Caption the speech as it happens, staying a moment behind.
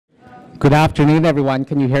Good afternoon, everyone.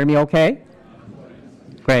 Can you hear me okay?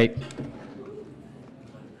 Great.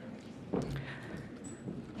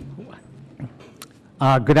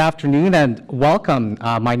 Good afternoon and welcome.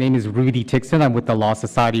 My name is Rudy Tixon. I'm with the Law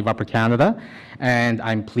Society of Upper Canada, and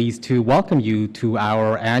I'm pleased to welcome you to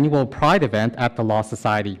our annual Pride event at the Law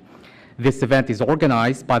Society. This event is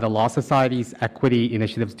organized by the Law Society's Equity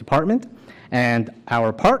Initiatives Department and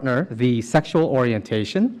our partner, the Sexual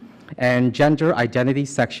Orientation and Gender Identity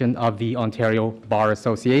section of the Ontario Bar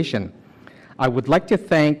Association. I would like to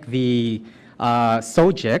thank the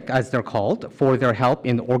SOGIC, as they're called, for their help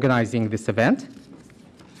in organizing this event.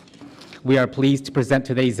 We are pleased to present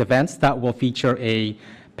today's events that will feature a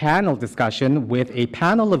panel discussion with a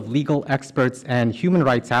panel of legal experts and human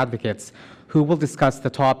rights advocates who will discuss the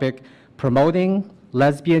topic, Promoting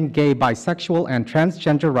Lesbian, Gay, Bisexual, and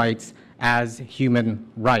Transgender Rights as Human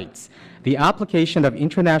Rights, the application of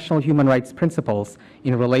international human rights principles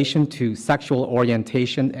in relation to sexual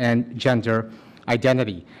orientation and gender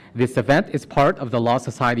identity. This event is part of the Law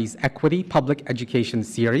Society's Equity Public Education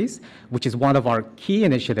Series, which is one of our key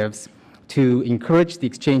initiatives to encourage the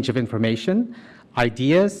exchange of information,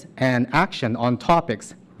 ideas, and action on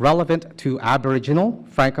topics relevant to Aboriginal,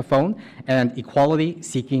 Francophone, and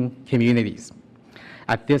equality-seeking communities.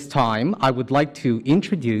 At this time, I would like to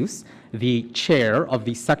introduce the chair of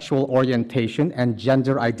the Sexual Orientation and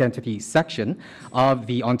Gender Identity section of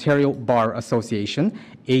the Ontario Bar Association,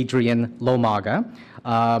 Adrian Lomaga.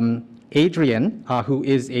 Adrian, who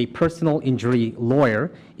is a personal injury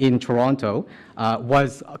lawyer in Toronto,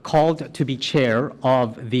 was called to be chair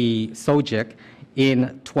of the SOGIC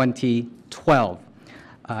in 2012.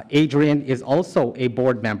 Adrian is also a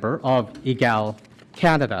board member of EGAL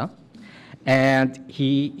Canada, and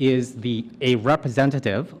he is a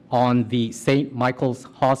representative on the St. Michael's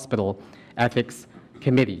Hospital Ethics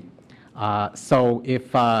Committee. So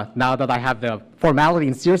if now that I have the formality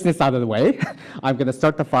and seriousness out of the way, I'm going to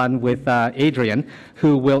start the fun with Adrian,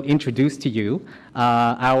 who will introduce to you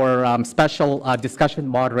our special discussion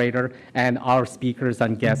moderator and our speakers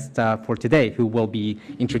and guests for today, who will be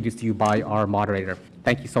introduced to you by our moderator.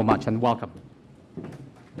 Thank you so much and welcome.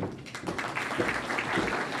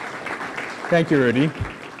 Thank you, Rudy,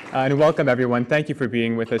 and welcome everyone. Thank you for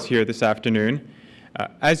being with us here this afternoon.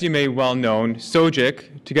 As you may well know,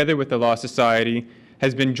 SOGIC, together with the Law Society,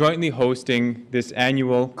 has been jointly hosting this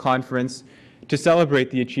annual conference to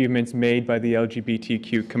celebrate the achievements made by the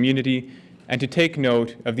LGBTQ community and to take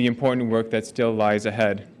note of the important work that still lies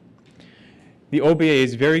ahead. The OBA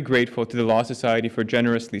is very grateful to the Law Society for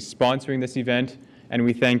generously sponsoring this event, and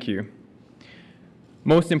we thank you.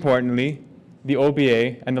 Most importantly, the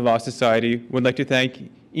OBA and the Law Society would like to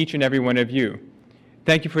thank each and every one of you.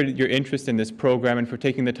 Thank you for your interest in this program and for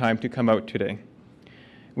taking the time to come out today.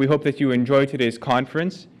 We hope that you enjoy today's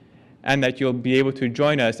conference and that you'll be able to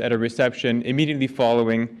join us at a reception immediately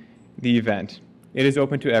following the event. It is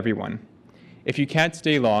open to everyone. If you can't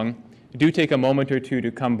stay long, do take a moment or two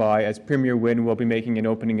to come by, as Premier Wynne will be making an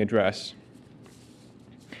opening address.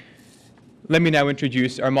 Let me now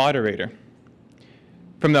introduce our moderator.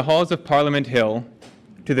 From the halls of Parliament Hill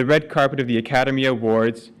to the red carpet of the Academy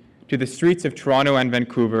Awards to the streets of Toronto and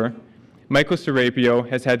Vancouver, Michael Serapio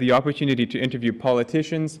has had the opportunity to interview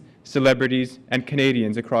politicians, celebrities, and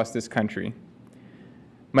Canadians across this country.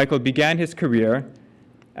 Michael began his career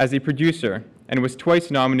as a producer and was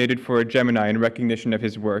twice nominated for a Gemini in recognition of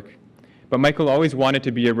his work. But Michael always wanted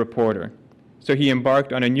to be a reporter, so he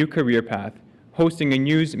embarked on a new career path, hosting a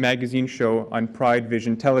news magazine show on Pride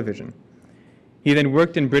Vision Television. He then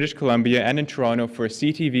worked in British Columbia and in Toronto for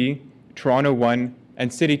CTV, Toronto One,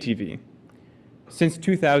 and City TV. Since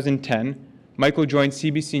 2010, Michael joined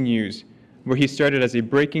CBC News, where he started as a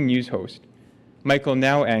breaking news host. Michael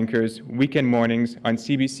now anchors weekend mornings on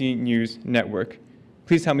CBC News Network.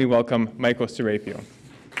 Please help me welcome Michael Serapio.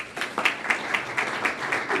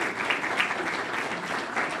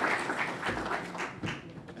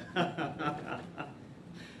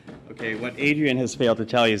 Okay, what Adrian has failed to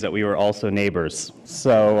tell you is that we were also neighbors.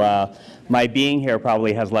 So my being here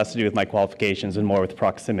probably has less to do with my qualifications and more with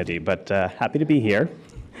proximity, but happy to be here.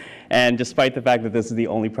 And despite the fact that this is the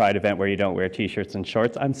only Pride event where you don't wear t-shirts and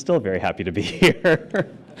shorts, I'm still very happy to be here.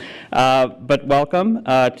 But welcome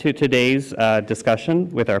to today's discussion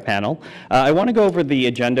with our panel. I want to go over the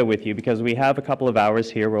agenda with you because we have a couple of hours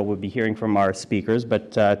here where we'll be hearing from our speakers,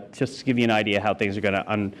 but just to give you an idea how things are going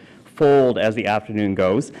to unfold as the afternoon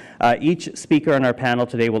goes. Each speaker on our panel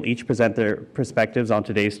today will each present their perspectives on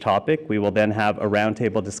today's topic. We will then have a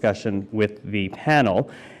roundtable discussion with the panel.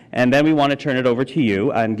 And then we want to turn it over to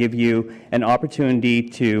you and give you an opportunity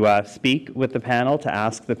to speak with the panel, to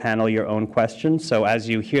ask the panel your own questions. So as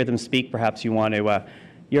you hear them speak, perhaps you want to,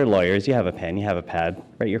 you're lawyers, you have a pen, you have a pad,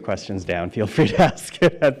 write your questions down. Feel free to ask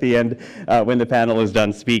it at the end when the panel is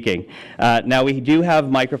done speaking. Now we do have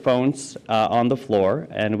microphones on the floor,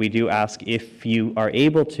 and we do ask if you are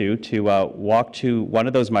able to walk to one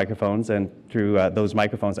of those microphones and through those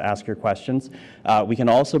microphones ask your questions. We can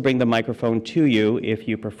also bring the microphone to you if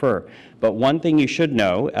you prefer. But one thing you should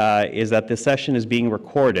know is that this session is being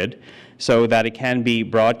recorded so that it can be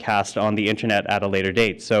broadcast on the internet at a later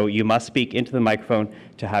date. So you must speak into the microphone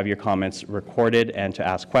to have your comments recorded and to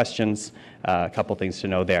ask questions. A couple things to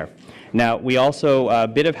know there. Now, we also, a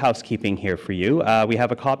bit of housekeeping here for you. We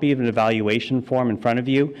have a copy of an evaluation form in front of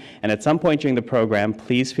you, and at some point during the program,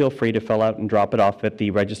 please feel free to fill out and drop it off at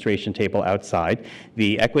the registration table outside.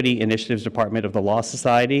 The Equity Initiatives Department of the Law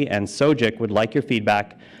Society and SOGIC would like your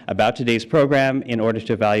feedback about today's program in order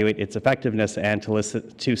to evaluate its effectiveness and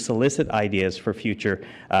to solicit ideas for future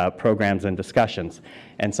programs and discussions.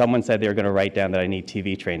 And someone said they were going to write down that I need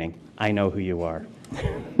TV training. I know who you are.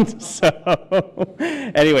 So,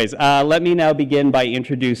 anyways, let me now begin by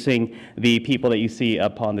introducing the people that you see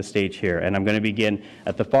up on the stage here. And I'm going to begin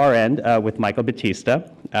at the far end with Michael Batista.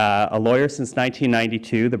 A lawyer since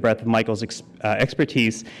 1992, the breadth of Michael's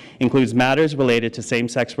expertise includes matters related to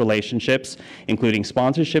same-sex relationships, including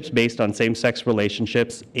sponsorships based on same-sex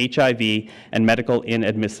relationships, HIV, and medical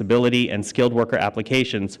inadmissibility and skilled worker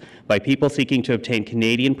applications by people seeking to obtain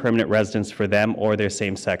Canadian permanent residence for them or their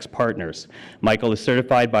same-sex partners. Michael is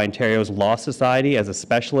certified by Ontario's Law Society as a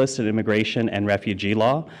specialist in immigration and refugee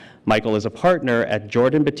law. Michael is a partner at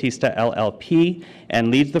Jordan Batista LLP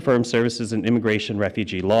and leads the firm's services in immigration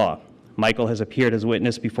refugee law. Michael has appeared as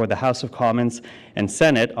witness before the House of Commons and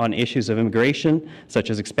Senate on issues of immigration, such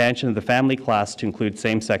as expansion of the family class to include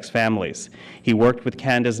same-sex families. He worked with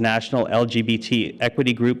Canada's national LGBT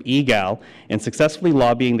equity group, EGAL, in successfully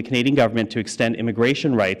lobbying the Canadian government to extend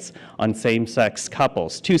immigration rights on same-sex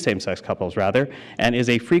couples, to same-sex couples rather, and is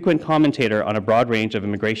a frequent commentator on a broad range of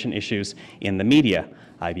immigration issues in the media.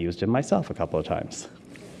 I've used him myself a couple of times.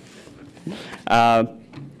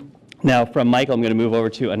 Now, from Michael, I'm going to move over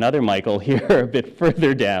to another Michael here a bit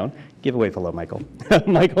further down. Give a wave hello, Michael.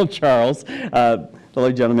 Michael Charles, the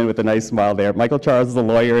little gentleman with a nice smile there. Michael Charles is a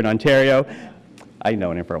lawyer in Ontario. I've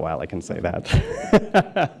known him for a while, I can say that.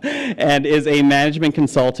 And is a management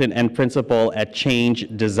consultant and principal at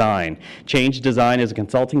Change Design. Change Design is a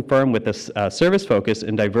consulting firm with a service focus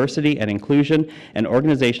in diversity and inclusion and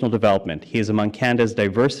organizational development. He is among Canada's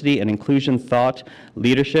diversity and inclusion thought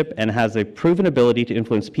leadership and has a proven ability to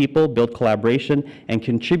influence people, build collaboration, and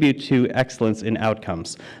contribute to excellence in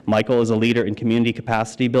outcomes. Michael is a leader in community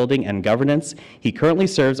capacity building and governance. He currently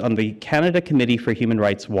serves on the Canada Committee for Human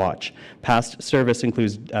Rights Watch. Past service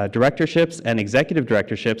includes directorships and executive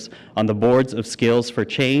directorships on the boards of Skills for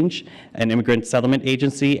Change, an immigrant settlement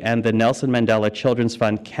agency, and the Nelson Mandela Children's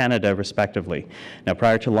Fund Canada, respectively. Now,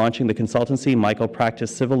 prior to launching the consultancy, Michael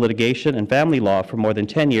practiced civil litigation and family law for more than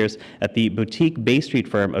 10 years at the boutique Bay Street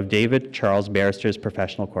firm of David Charles Barristers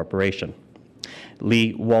Professional Corporation.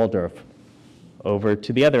 Lee Waldorf. Over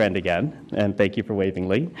to the other end again, and thank you for waving,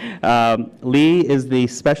 Lee. Lee is the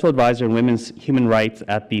Special Advisor on Women's Human Rights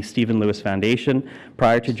at the Stephen Lewis Foundation.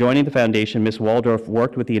 Prior to joining the foundation, Ms. Waldorf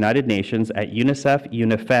worked with the United Nations at UNICEF,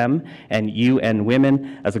 UNIFEM, and UN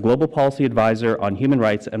Women as a global policy advisor on human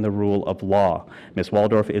rights and the rule of law. Ms.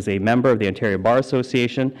 Waldorf is a member of the Ontario Bar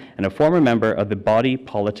Association and a former member of the Body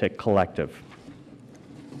Politic Collective.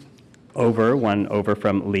 Over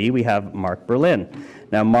from Lee, we have Mark Berlin.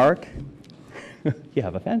 Now, Mark, you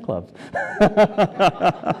have a fan club.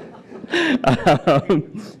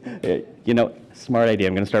 You know, smart idea.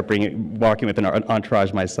 I'm going to start walking with an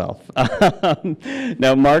entourage myself.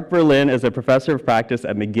 Now, Mark Berlin is a professor of practice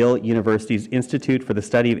at McGill University's Institute for the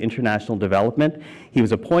Study of International Development. He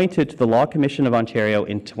was appointed to the Law Commission of Ontario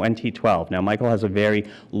in 2012. Now, Michael has a very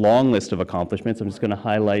long list of accomplishments. I'm just going to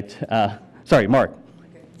highlight, sorry, Mark.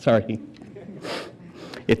 Sorry.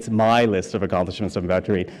 It's my list of accomplishments I'm about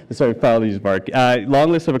to read. Sorry, apologies, Mark.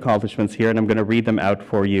 Long list of accomplishments here, and I'm going to read them out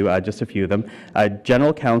for you, just a few of them.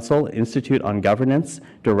 General Counsel, Institute on Governance,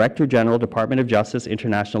 Director General, Department of Justice,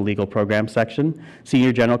 International Legal Program Section,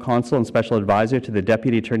 Senior General Counsel and Special Advisor to the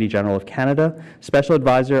Deputy Attorney General of Canada, Special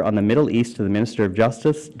Advisor on the Middle East to the Minister of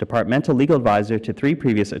Justice, Departmental Legal Advisor to 3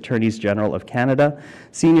 previous Attorneys General of Canada,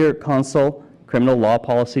 Senior Counsel, Criminal Law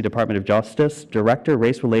Policy, Department of Justice, Director,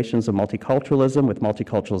 Race Relations and Multiculturalism with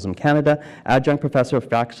Multiculturalism Canada, Adjunct Professor of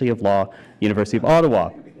Faculty of Law, University of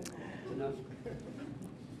Ottawa.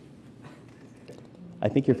 I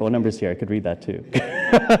think your phone number's here. I could read that too.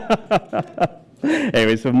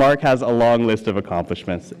 Anyway, so Mark has a long list of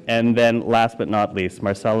accomplishments. And then last but not least,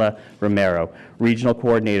 Marcela Romero, Regional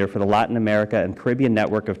Coordinator for the Latin America and Caribbean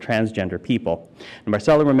Network of Transgender People. And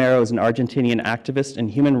Marcela Romero is an Argentinian activist and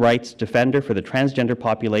human rights defender for the transgender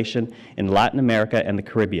population in Latin America and the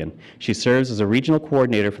Caribbean. She serves as a Regional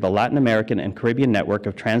Coordinator for the Latin American and Caribbean Network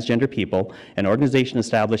of Transgender People, an organization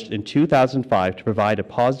established in 2005 to provide a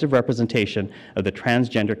positive representation of the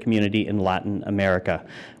transgender community in Latin America.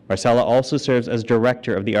 Marcela also serves as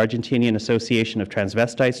director of the Argentinian Association of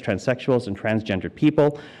Transvestites, Transsexuals, and Transgendered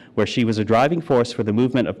People, where she was a driving force for the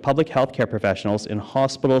movement of public health care professionals in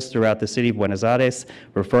hospitals throughout the city of Buenos Aires,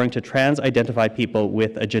 referring to trans-identified people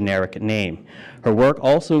with a generic name. Her work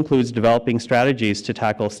also includes developing strategies to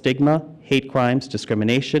tackle stigma, hate crimes,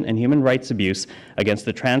 discrimination, and human rights abuse against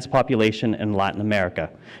the trans population in Latin America.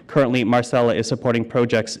 Currently, Marcela is supporting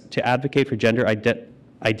projects to advocate for gender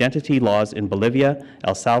identity laws in Bolivia,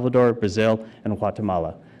 El Salvador, Brazil, and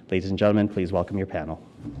Guatemala. Ladies and gentlemen, please welcome your panel.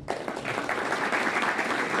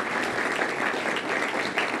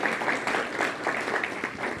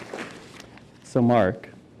 So Mark,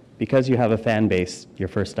 because you have a fan base, you're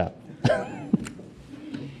first up.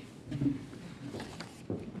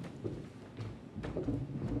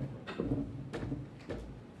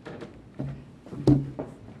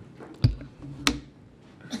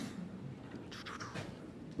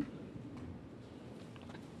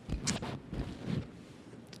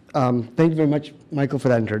 Thank you very much, Michael, for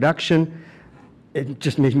that introduction. It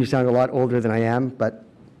just makes me sound a lot older than I am, but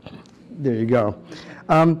there you go.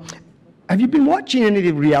 Have you been watching any of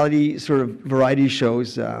the reality sort of variety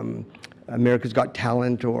shows, America's Got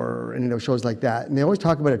Talent or any of those shows like that? And they always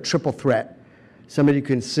talk about a triple threat, somebody who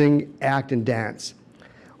can sing, act, and dance.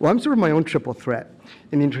 Well, I'm sort of my own triple threat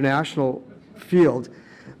in the international field.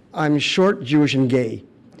 I'm short, Jewish, and gay.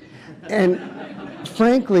 And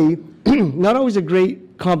frankly, not always a great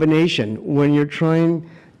combination when you're trying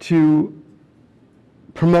to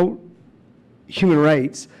promote human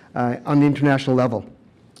rights on the international level.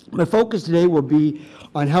 My focus today will be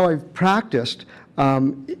on how I've practiced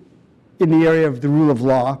in the area of the rule of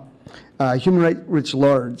law, human rights writ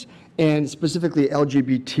large, and specifically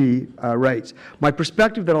LGBT rights. My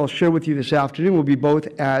perspective that I'll share with you this afternoon will be both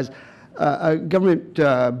as a government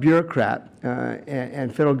bureaucrat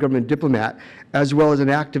and federal government diplomat, as well as an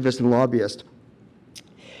activist and lobbyist.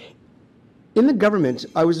 In the government,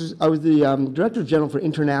 I was the Director General for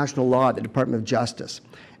International Law at the Department of Justice.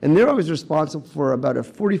 And there I was responsible for about a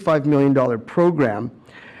 $45 million program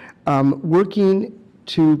working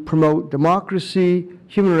to promote democracy,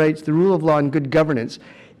 human rights, the rule of law, and good governance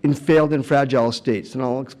in failed and fragile states. And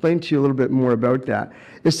I'll explain to you a little bit more about that.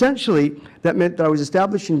 Essentially, that meant that I was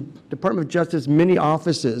establishing Department of Justice mini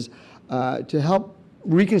offices to help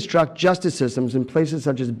reconstruct justice systems in places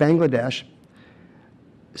such as Bangladesh,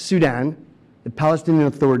 Sudan, the Palestinian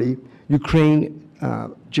Authority, Ukraine,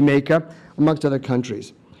 Jamaica, amongst other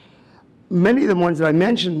countries. Many of the ones that I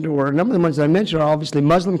mentioned, or a number of the ones that I mentioned, are obviously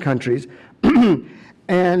Muslim countries,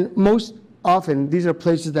 and most often these are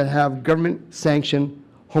places that have government-sanctioned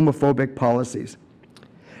homophobic policies.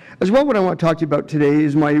 As well, what I want to talk to you about today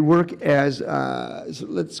is my work as,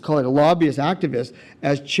 let's call it a lobbyist activist,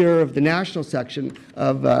 as chair of the national section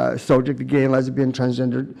of SOGIC, the Gay and Lesbian,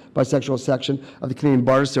 Transgender, Bisexual section of the Canadian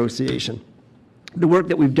Bar Association. The work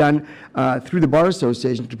that we've done through the Bar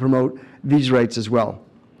Association to promote these rights as well.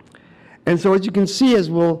 And so as you can see,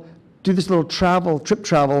 as we'll do this little trip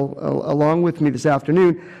travel along with me this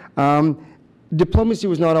afternoon, diplomacy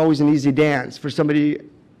was not always an easy dance for somebody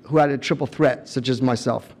who had a triple threat, such as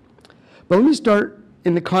myself. But let me start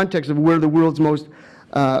in the context of where the world's where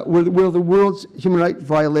the world's human rights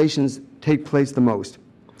violations take place the most.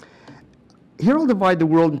 Here I'll divide the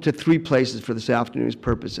world into three places for this afternoon's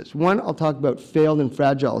purposes. One, I'll talk about failed and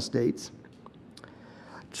fragile states.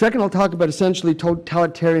 Second, I'll talk about essentially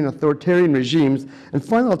totalitarian, authoritarian regimes. And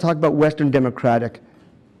finally, I'll talk about Western democratic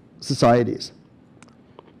societies.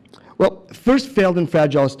 Well, first, failed and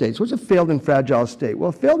fragile states. What's a failed and fragile state?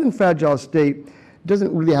 Well, a failed and fragile state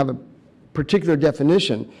doesn't really have a particular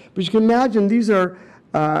definition, but you can imagine these are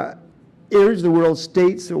areas of the world,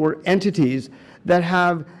 states or entities that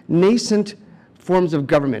have nascent forms of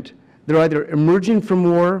government. They're either emerging from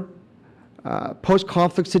war,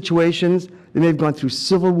 post-conflict situations, they may have gone through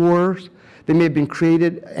civil wars, they may have been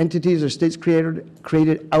created, entities or states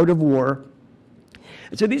created out of war.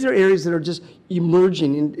 And so these are areas that are just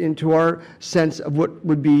emerging into our sense of what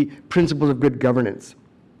would be principles of good governance.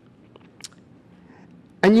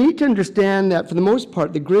 And you need to understand that for the most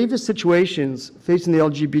part, the gravest situations facing the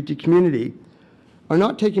LGBT community are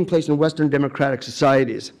not taking place in Western democratic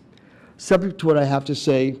societies. subject to what I have to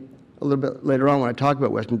say a little bit later on when I talk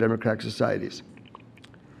about Western democratic societies.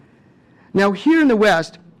 Now, here in the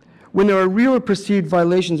West, when there are real or perceived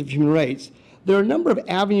violations of human rights, there are a number of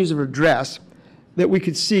avenues of redress that we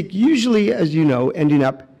could seek, usually, as you know, ending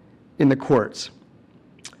up in the courts.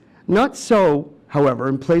 Not so, however,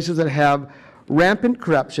 in places that have rampant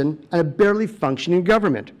corruption and a barely functioning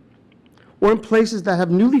government, or in places that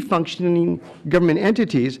have newly functioning government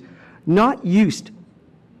entities not used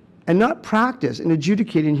and not practiced in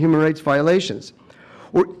adjudicating human rights violations,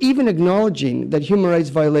 or even acknowledging that human rights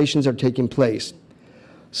violations are taking place.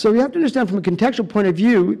 So you have to understand from a contextual point of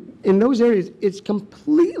view, in those areas, it's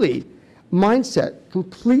completely mindset,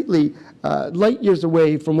 completely light years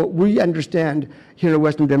away from what we understand here in a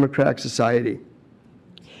Western democratic society.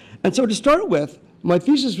 And so to start with, my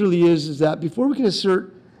thesis really is that before we can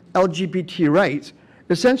assert LGBT rights,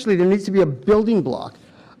 essentially there needs to be a building block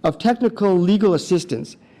of technical legal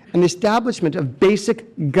assistance and establishment of basic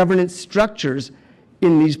governance structures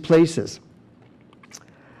in these places.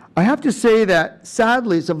 I have to say that,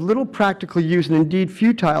 sadly, it's of little practical use and indeed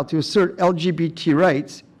futile to assert LGBT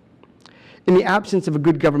rights in the absence of a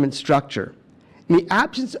good government structure. In the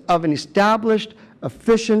absence of an established,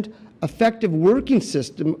 efficient, effective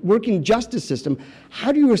working justice system,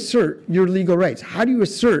 how do you assert your legal rights? How do you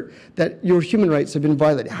assert that your human rights have been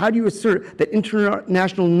violated? How do you assert that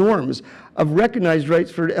international norms of recognized rights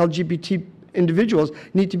for LGBT individuals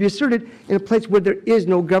need to be asserted in a place where there is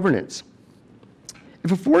no governance?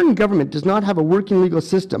 If a foreign government does not have a working legal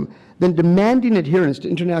system, then demanding adherence to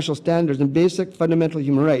international standards and basic fundamental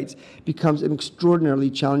human rights becomes an extraordinarily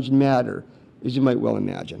challenging matter, as you might well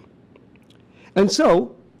imagine. And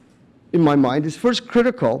so, in my mind, it's first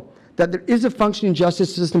critical that there is a functioning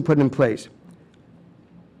justice system put in place.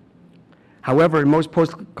 However, in most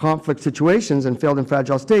post-conflict situations and failed and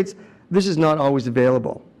fragile states, this is not always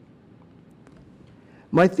available.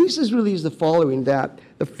 My thesis really is the following, that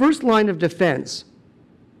the first line of defense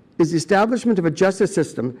is the establishment of a justice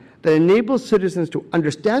system that enables citizens to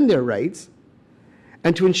understand their rights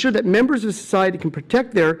and to ensure that members of society can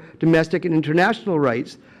protect their domestic and international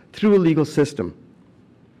rights through a legal system.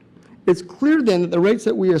 It's clear then that the rights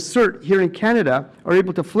that we assert here in Canada are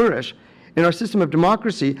able to flourish in our system of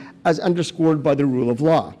democracy as underscored by the rule of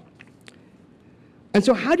law. And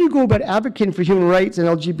so how do you go about advocating for human rights and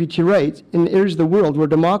LGBT rights in areas of the world where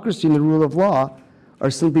democracy and the rule of law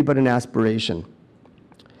are simply but an aspiration?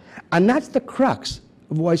 And that's the crux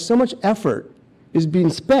of why so much effort is being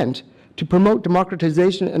spent to promote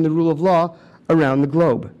democratization and the rule of law around the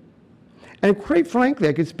globe. And quite frankly,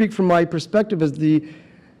 I could speak from my perspective as the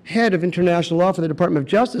head of international law for the Department of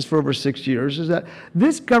Justice for over 6 years, is that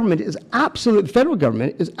this government is absolutely, the federal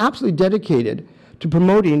government is absolutely dedicated to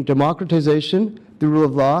promoting democratization, the rule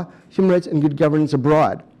of law, human rights, and good governance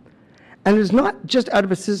abroad. And it's not just out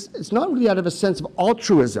of it's not really out of a sense of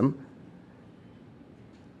altruism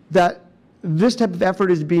that this type of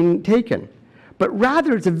effort is being taken, but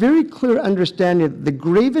rather it's a very clear understanding that the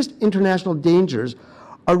gravest international dangers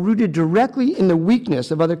are rooted directly in the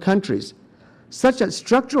weakness of other countries, such that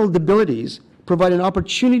structural debilities provide an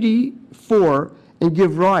opportunity for and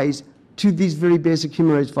give rise to these very basic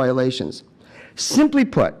human rights violations. Simply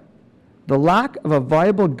put, the lack of a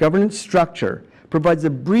viable governance structure provides a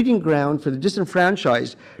breeding ground for the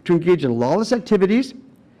disenfranchised to engage in lawless activities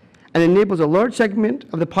and enables a large segment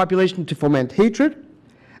of the population to foment hatred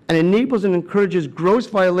and enables and encourages gross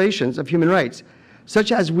violations of human rights,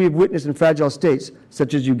 such as we have witnessed in fragile states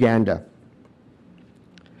such as Uganda.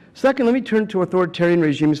 Second, let me turn to authoritarian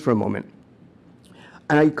regimes for a moment.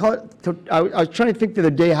 And I was trying to think the other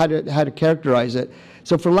day how to characterize it.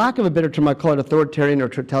 So for lack of a better term, I call it authoritarian or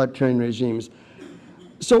totalitarian regimes.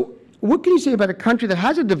 So what can you say about a country that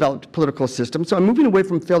has a developed political system? So I'm moving away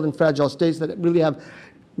from failed and fragile states that really have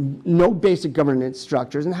no basic governance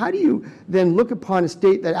structures. And how do you then look upon a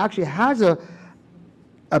state that actually has a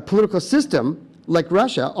political system like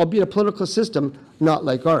Russia, albeit a political system not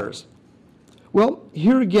like ours? Well,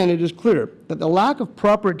 here again it is clear that the lack of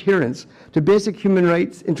proper adherence to basic human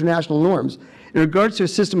rights international norms in regards to a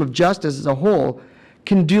system of justice as a whole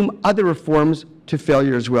can doom other reforms to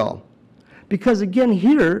failure as well. Because again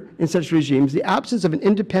here in such regimes, the absence of an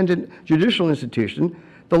independent judicial institution,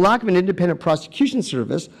 the lack of an independent prosecution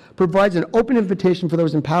service provides an open invitation for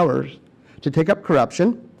those in power to take up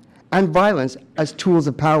corruption and violence as tools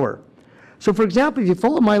of power. So for example, if you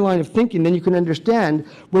follow my line of thinking, then you can understand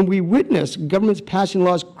when we witness governments passing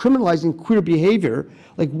laws criminalizing queer behavior,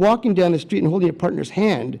 like walking down the street and holding a partner's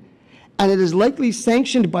hand, and it is likely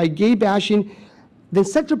sanctioned by gay bashing, then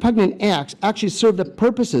such repugnant acts actually serve the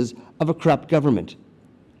purposes of a corrupt government.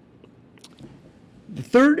 The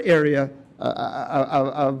third area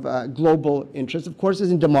global interest, of course,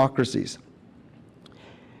 is in democracies.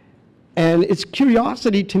 And it's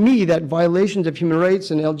curiosity to me that violations of human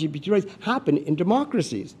rights and LGBT rights happen in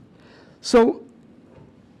democracies. So,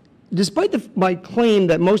 despite my claim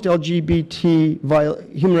that most LGBT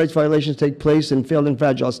human rights violations take place in failed and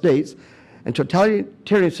fragile states, and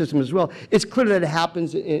totalitarian systems as well, it's clear that it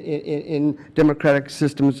happens in democratic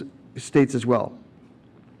states as well.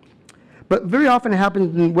 But very often it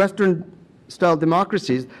happens in Western-style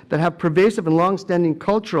democracies that have pervasive and long-standing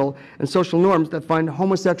cultural and social norms that find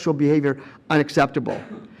homosexual behavior unacceptable.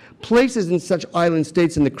 Places in such island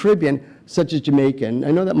states in the Caribbean, such as Jamaica, and I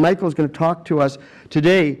know that Michael is going to talk to us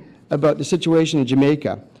today about the situation in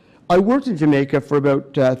Jamaica. I worked in Jamaica for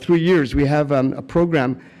about 3 years. We have a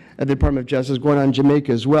program at the Department of Justice going on in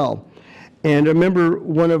Jamaica as well. And I remember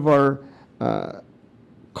one of our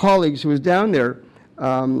colleagues who was down there,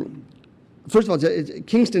 first of all,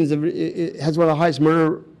 Kingston has one of the highest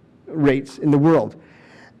murder rates in the world.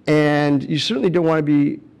 And you certainly don't want to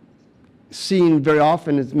be seen very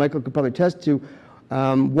often, as Michael could probably attest to,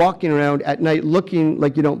 walking around at night looking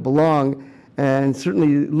like you don't belong, and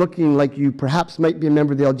certainly looking like you perhaps might be a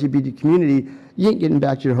member of the LGBT community. You ain't getting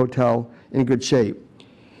back to your hotel in good shape.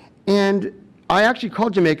 And I actually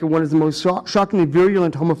called Jamaica one of the most shockingly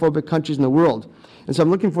virulent homophobic countries in the world. And so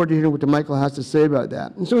I'm looking forward to hearing what Michael has to say about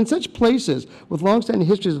that. And so in such places with long-standing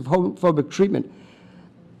histories of homophobic treatment,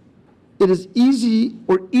 it is easy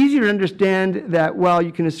or easier to understand that while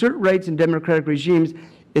you can assert rights in democratic regimes,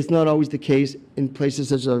 it's not always the case in places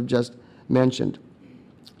such as I've just mentioned.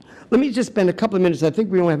 Let me just spend a couple of minutes. I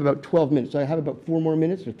think we only have about 12 minutes. So I have about 4 more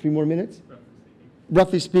minutes or 3 more minutes?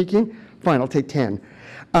 Roughly speaking. Fine, I'll take 10.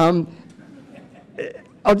 I'll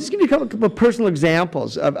just give you a couple of personal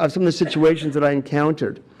examples of some of the situations that I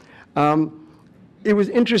encountered. It was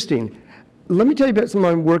interesting. Let me tell you about some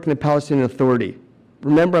of my work in the Palestinian Authority.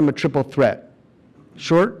 Remember, I'm a triple threat: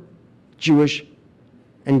 short, Jewish,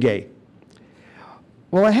 and gay.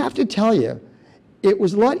 Well, I have to tell you, it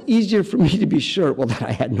was a lot easier for me to be short. Well, that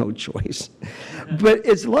I had no choice. But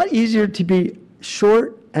it's a lot easier to be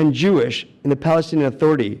short and Jewish in the Palestinian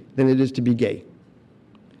Authority than it is to be gay.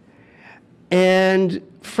 And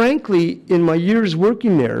frankly, in my years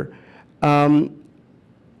working there,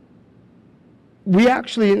 we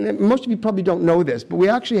actually, and most of you probably don't know this, but we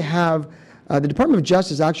actually have, the Department of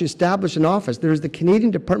Justice actually established an office. There's the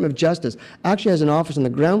Canadian Department of Justice, actually has an office on the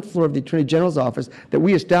ground floor of the Attorney General's office that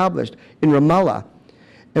we established in Ramallah.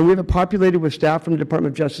 And we have it populated with staff from the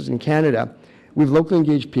Department of Justice in Canada. We have locally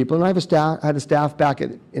engaged people, and I had a staff back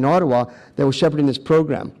in Ottawa that was shepherding this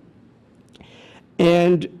program.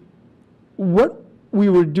 And what we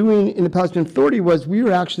were doing in the Palestinian Authority was we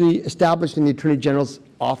were actually establishing the Attorney General's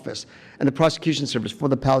office and the prosecution service for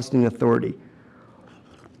the Palestinian Authority.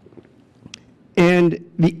 And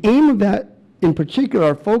the aim of that, in particular,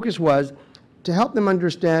 our focus was to help them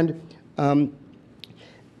understand, in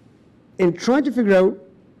trying to figure out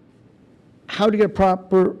how to get a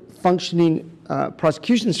proper functioning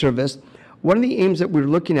prosecution service. One of the aims that we were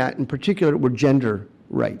looking at in particular were gender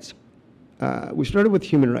rights. We started with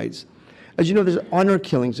human rights. As you know, there's honor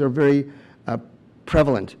killings that are very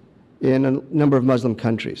prevalent in a number of Muslim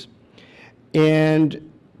countries.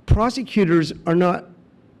 And prosecutors are not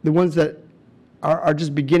the ones that are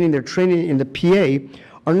just beginning their training in the PA,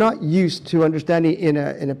 are not used to understanding in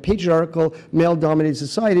a patriarchal, male-dominated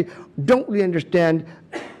society, don't really understand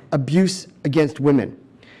abuse against women.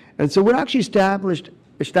 And so we're actually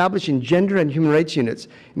establishing gender and human rights units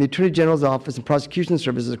in the Attorney General's office and prosecution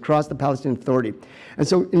services across the Palestinian Authority. And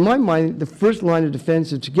so in my mind, the first line of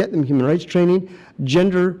defense is to get them human rights training,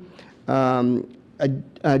 gender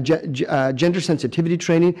sensitivity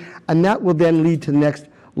training, and that will then lead to the next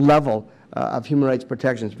level of human rights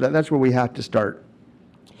protections. That's where we have to start.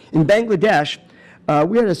 In Bangladesh,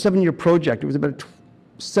 we had a 7-year project. It was about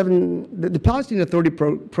the Palestinian Authority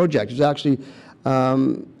project was actually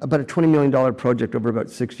about a $20 million project over about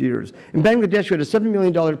 6 years. In Bangladesh, we had a $7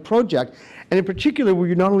 million project, and in particular,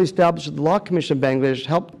 we not only established the Law Commission of Bangladesh,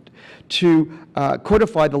 helped to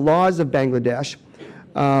codify the laws of Bangladesh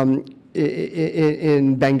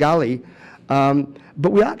in Bengali,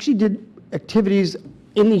 but we actually did activities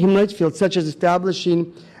in the human rights field, such as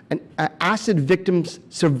establishing an acid victims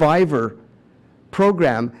survivor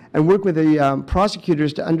program and work with the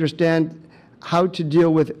prosecutors to understand how to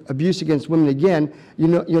deal with abuse against women. Again,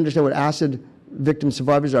 you understand what acid victim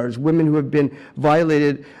survivors are, is women who have been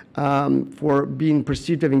violated for being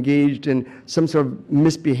perceived to have engaged in some sort of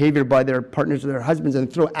misbehavior by their partners or their husbands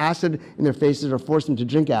and throw acid in their faces or force them to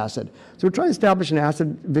drink acid. So we're trying to establish an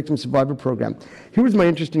acid victim survivor program. Here was my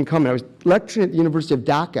interesting comment. I was lecturing at the University of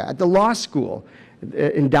Dhaka, at the law school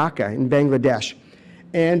in Dhaka, in Bangladesh.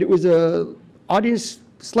 And it was an audience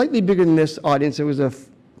slightly bigger than this audience. It was a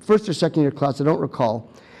first or second year class, I don't recall.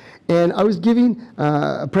 And I was giving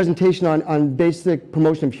a presentation on basic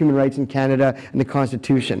promotion of human rights in Canada and the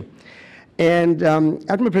Constitution. And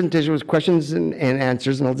after my presentation was questions and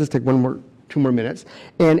answers, and I'll just take 2 more minutes,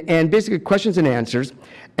 and basically questions and answers.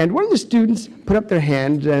 And one of the students put up their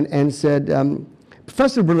hand and said,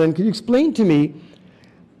 Professor Berlin, can you explain to me,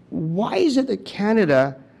 why is it that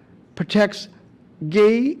Canada protects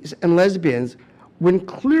gays and lesbians when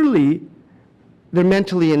clearly they're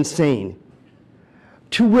mentally insane?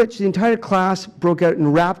 To which the entire class broke out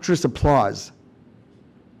in rapturous applause.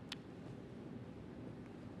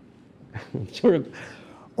 Sort of,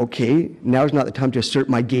 okay, now's not the time to assert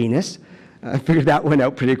my gayness. I figured that went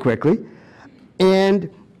out pretty quickly. And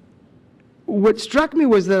what struck me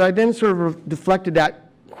was that I then sort of deflected that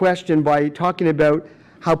question by talking about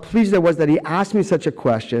how pleased I was that he asked me such a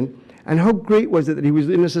question, and how great was it that he was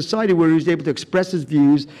in a society where he was able to express his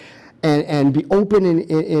views and be open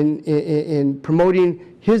in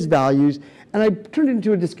promoting his values. And I turned it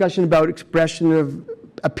into a discussion about expression of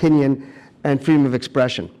opinion and freedom of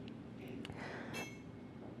expression.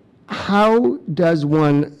 How does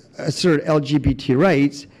one assert LGBT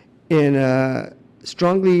rights in a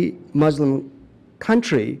strongly Muslim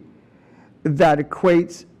country that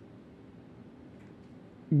equates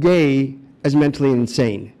gay as mentally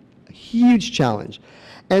insane? A huge challenge.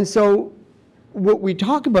 And so what we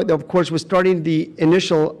talk about, though, of course, was starting the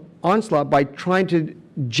initial onslaught by trying to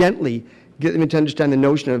gently get them to understand the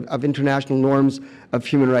notion of international norms of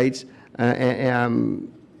human rights and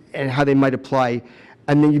how they might apply,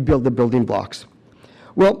 and then you build the building blocks.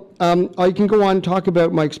 Well, I can go on and talk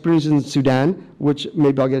about my experiences in Sudan, which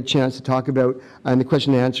maybe I'll get a chance to talk about in the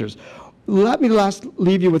question and answers. Let me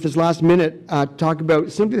leave you with this last minute to talk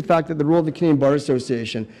about simply the fact that the role of the Canadian Bar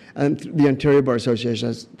Association and the Ontario Bar Association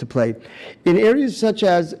has to play. In areas such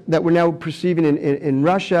as that we're now perceiving in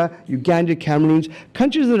Russia, Uganda, Cameroon,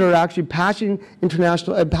 countries that are actually passing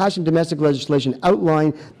domestic legislation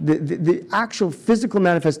outline the actual physical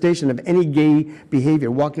manifestation of any gay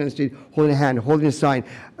behavior, walking on the street, holding a hand, holding a sign,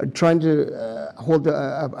 trying to hold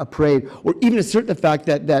a parade, or even assert the fact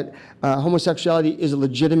that homosexuality is a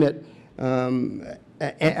legitimate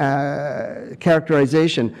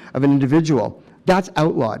characterization of an individual. That's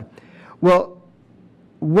outlawed. Well,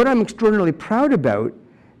 what I'm extraordinarily proud about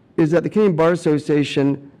is that the Canadian Bar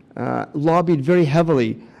Association lobbied very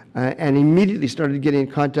heavily and immediately started getting in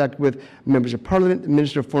contact with members of Parliament, the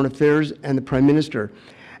Minister of Foreign Affairs, and the Prime Minister.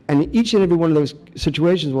 And in each and every one of those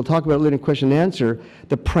situations, we'll talk about later in question and answer,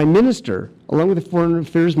 the Prime Minister, along with the Foreign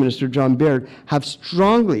Affairs Minister, John Baird, have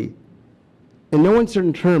strongly, in no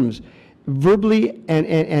uncertain terms, verbally and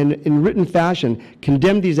in written fashion,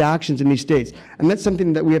 condemned these actions in these states. And that's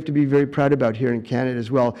something that we have to be very proud about here in Canada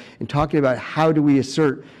as well, in talking about how do we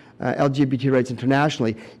assert LGBT rights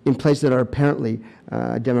internationally in places that are apparently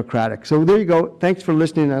democratic. So there you go. Thanks for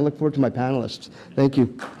listening, and I look forward to my panelists. Thank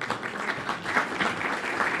you.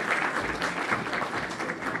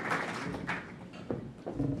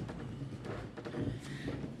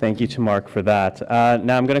 Thank you to Mark for that.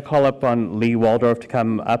 Now I'm going to call up on Lee Waldorf to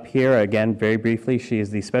come up here again very briefly. She is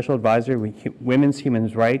the Special Advisor with Women's Human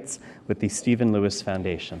Rights with the Stephen Lewis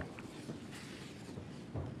Foundation.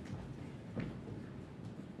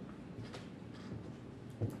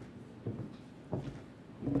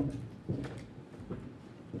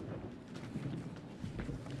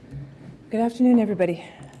 Good afternoon, everybody.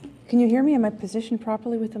 Can you hear me? Am I positioned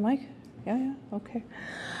properly with the mic? Yeah, okay.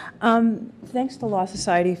 Thanks to Law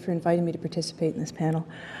Society for inviting me to participate in this panel.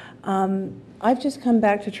 I've just come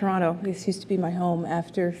back to Toronto. This used to be my home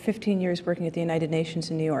after 15 years working at the United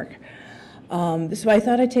Nations in New York. So I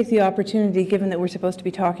thought I'd take the opportunity, given that we're supposed to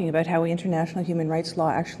be talking about how international human rights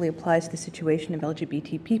law actually applies to the situation of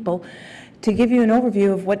LGBT people, to give you an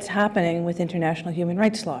overview of what's happening with international human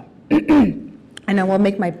rights law. And I will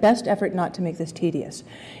make my best effort not to make this tedious.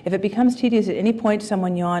 If it becomes tedious at any point,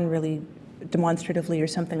 someone yawn really demonstratively or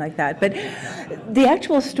something like that. But the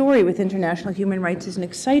actual story with international human rights is an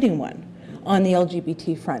exciting one. on the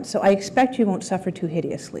LGBT front. So I expect you won't suffer too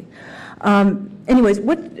hideously. Anyways,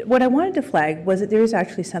 what I wanted to flag was that there is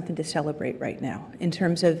actually something to celebrate right now in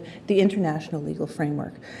terms of the international legal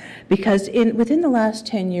framework. Because within the last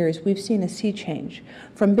 10 years, we've seen a sea change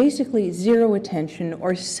from basically zero attention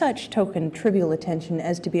or such token trivial attention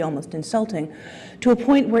as to be almost insulting to a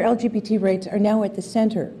point where LGBT rights are now at the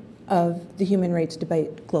center of the human rights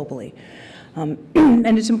debate globally.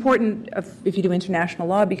 And it's important if you do international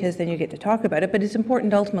law because then you get to talk about it, but it's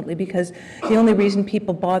important ultimately because the only reason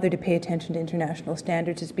people bother to pay attention to international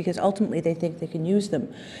standards is because ultimately they think they can use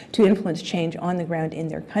them to influence change on the ground in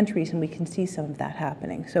their countries, and we can see some of that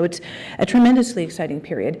happening. So it's a tremendously exciting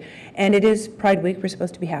period, and it is Pride Week. We're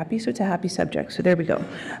supposed to be happy, so it's a happy subject. So there we go.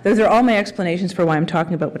 Those are all my explanations for why I'm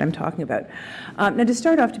talking about what I'm talking about. Now to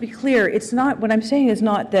start off, to be clear, it's not, what I'm saying is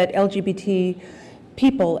not that LGBT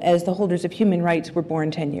people as the holders of human rights were born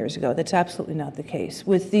 10 years ago. That's absolutely not the case.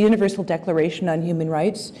 With the Universal Declaration on Human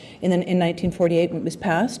Rights in 1948 when it was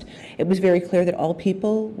passed, it was very clear that all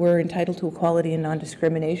people were entitled to equality and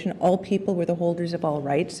non-discrimination. All people were the holders of all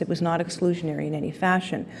rights. It was not exclusionary in any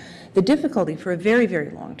fashion. The difficulty for a very,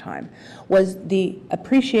 very long time was the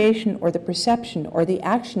appreciation or the perception or the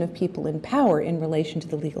action of people in power in relation to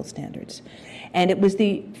the legal standards. And it was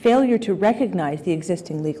the failure to recognize the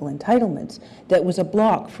existing legal entitlements that was a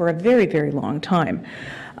block for a very, very long time.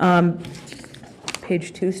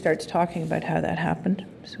 Page 2 starts talking about how that happened,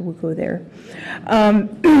 so we'll go there.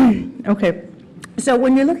 Okay. So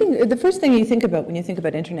when you're looking, the first thing you think about when you think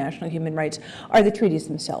about international human rights are the treaties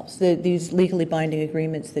themselves, these legally binding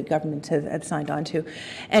agreements that governments have signed on to.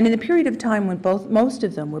 And in the period of time when most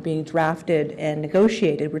of them were being drafted and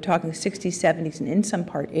negotiated, we're talking 60s, 70s, and in some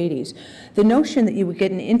part 80s, the notion that you would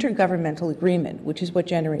get an intergovernmental agreement, which is what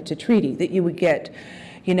generates a treaty, that you would get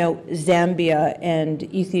Zambia and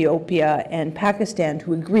Ethiopia and Pakistan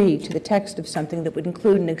to agree to the text of something that would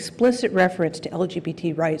include an explicit reference to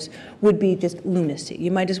LGBT rights would be just lunacy.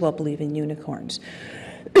 You might as well believe in unicorns.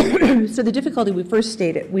 So the difficulty we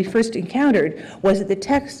first encountered was that the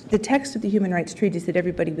text of the human rights treaties that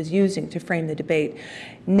everybody was using to frame the debate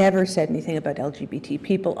never said anything about LGBT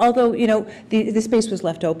people, although, the space was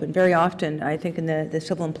left open. Very often, I think in the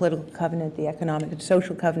Civil and Political Covenant, the Economic and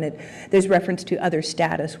Social Covenant, there's reference to other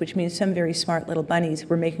status, which means some very smart little bunnies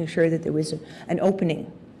were making sure that there was an opening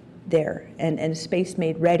there and a space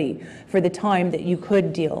made ready for the time that you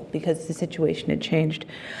could deal because the situation had changed.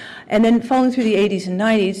 And then following through the 80s and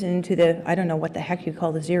 90s into the, I don't know what the heck you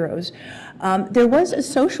call the zeros, there was a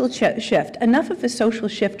social shift, enough of a social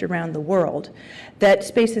shift around the world that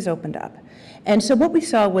spaces opened up. And so what we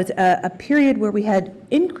saw was a period where we had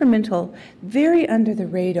incremental, very under the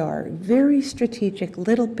radar, very strategic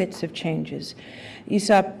little bits of changes. You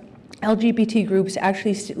saw LGBT groups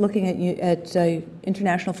actually looking at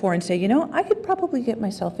international fora and say, I could probably get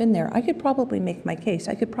myself in there. I could probably make my case.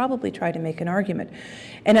 I could probably try to make an argument.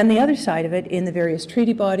 And on the other side of it, in the various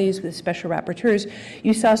treaty bodies with special rapporteurs,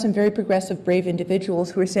 you saw some very progressive, brave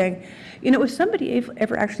individuals who were saying, if somebody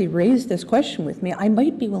ever actually raised this question with me, I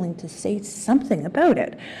might be willing to say something about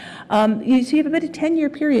it. You see about a 10-year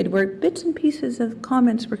period where bits and pieces of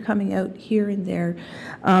comments were coming out here and there.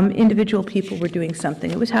 Individual people were doing something.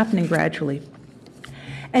 It was happening gradually.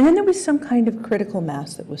 And then there was some kind of critical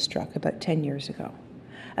mass that was struck about 10 years ago.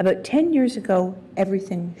 About 10 years ago,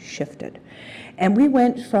 everything shifted. And we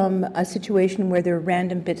went from a situation where there were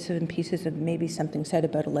random bits and pieces of maybe something said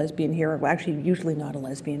about a lesbian here, well, actually usually not a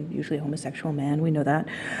lesbian, usually a homosexual man, we know that,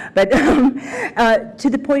 but to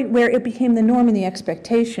the point where it became the norm and the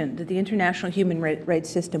expectation that the international human rights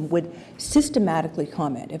system would systematically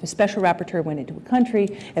comment. If a special rapporteur went into a country,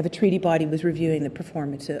 if a treaty body was reviewing the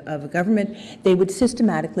performance of a government, they would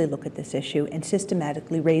systematically look at this issue and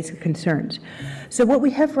systematically raise concerns. So what we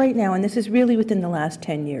have right now, and this is really within the last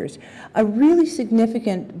 10 years, a really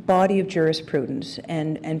significant body of jurisprudence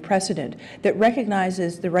and precedent that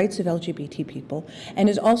recognizes the rights of LGBT people and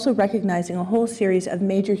is also recognizing a whole series of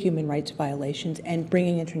major human rights violations and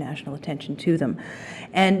bringing international attention to them.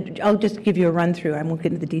 And I'll just give you a run through. I won't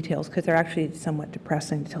get into the details because they're actually somewhat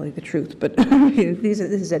depressing, to tell you the truth, but this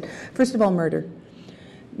is it. First of all, murder.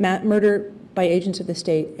 Murder by agents of the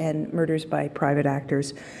state and murders by private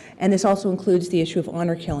actors. And this also includes the issue of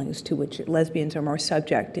honor killings, to which lesbians are more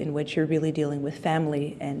subject, in which you're really dealing with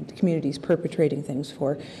family and communities perpetrating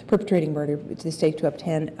murder to the state to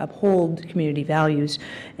uphold community values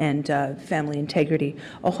and family integrity,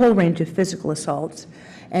 a whole range of physical assaults.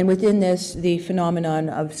 And within this, the phenomenon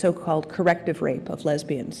of so-called corrective rape of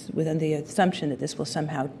lesbians, within the assumption that this will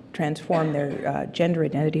somehow transform their gender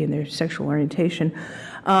identity and their sexual orientation.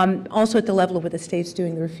 Also at the level of what the state's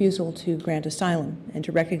doing, the refusal to grant asylum and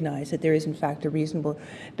to recognize that there is in fact a reasonable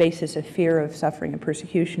basis of fear of suffering and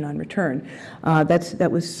persecution on return.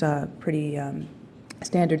 That was pretty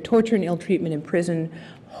standard. Torture and ill treatment in prison,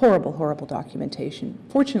 horrible, horrible documentation.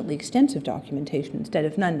 Fortunately, extensive documentation instead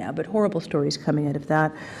of none now, but horrible stories coming out of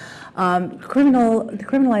that. The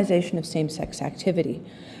criminalization of same-sex activity,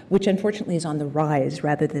 which unfortunately is on the rise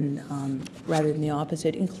rather than the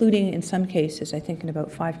opposite, including in some cases, I think in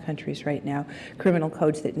about 5 countries right now, criminal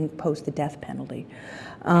codes that impose the death penalty.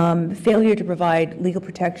 Failure to provide legal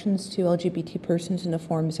protections to LGBT persons in the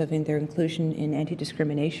forms of their inclusion in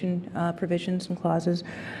anti-discrimination provisions and clauses.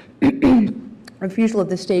 Refusal of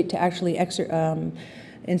the state to actually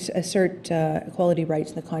assert equality rights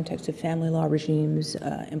in the context of family law regimes,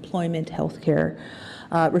 employment, healthcare,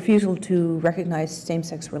 refusal to recognize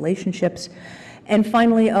same-sex relationships, and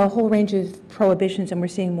finally, a whole range of prohibitions, and we're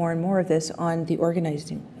seeing more and more of this, on the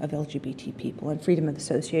organizing of LGBT people and freedom of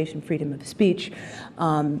association, freedom of speech,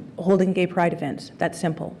 holding gay pride events. That's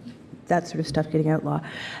simple. That sort of stuff getting outlawed.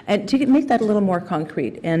 And to make that a little more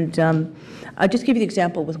concrete, and I'll just give you the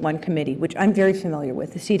example with one committee, which I'm very familiar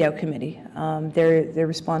with, the CEDAW committee. They're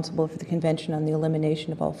responsible for the Convention on the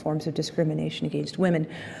Elimination of All Forms of Discrimination Against Women.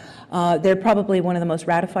 They're probably one of the most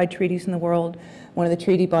ratified treaties in the world, one of the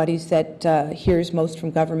treaty bodies that hears most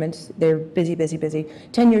from governments. They're busy, busy, busy.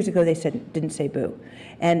 10 years ago, they didn't say boo.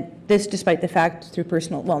 And this, despite the fact, through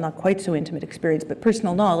personal, well, not quite so intimate experience, but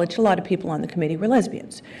personal knowledge, a lot of people on the committee were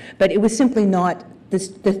lesbians. But it was simply not the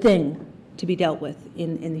thing to be dealt with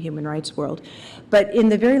in the human rights world. But in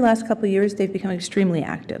the very last couple of years, they've become extremely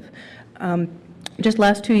active. Just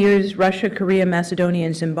last 2 years, Russia, Korea, Macedonia,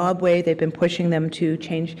 and Zimbabwe, they've been pushing them to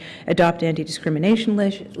adopt anti-discrimination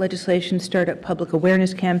legislation, start up public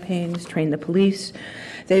awareness campaigns, train the police.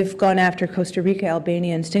 They've gone after Costa Rica,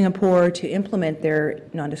 Albania, and Singapore to implement their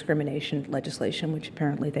non-discrimination legislation, which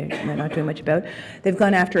apparently they're not doing much about. They've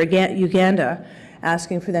gone after Uganda,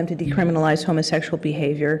 asking for them to decriminalize homosexual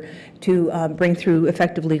behavior, to bring through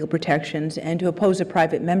effective legal protections, and to oppose a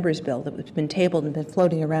private member's bill that has been tabled and been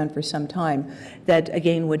floating around for some time that,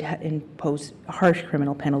 again, would impose harsh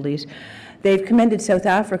criminal penalties. They've commended South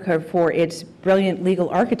Africa for its brilliant legal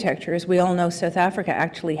architecture. As we all know, South Africa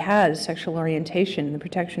actually has sexual orientation and the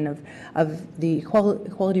protection of the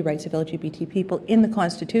equality rights of LGBT people in the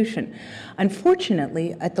Constitution.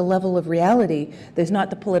 Unfortunately, at the level of reality, there's not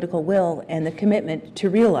the political will and the commitment to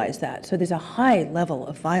realize that. So there's a high level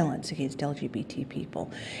of violence against LGBT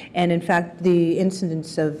people. And in fact, the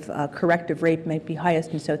incidence of corrective rape might be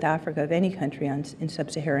highest in South Africa of any country in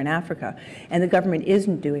sub-Saharan Africa. And the government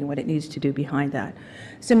isn't doing what it needs to do behind that.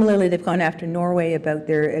 Similarly, they've gone after Norway about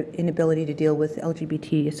their inability to deal with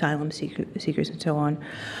LGBT asylum seekers and so on.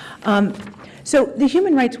 So the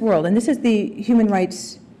human rights world, and this is the human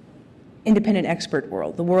rights independent expert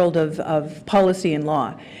world, the world of policy and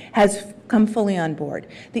law, has come fully on board.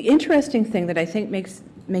 The interesting thing that I think makes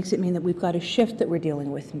it mean that we've got a shift that we're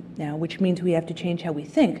dealing with now, which means we have to change how we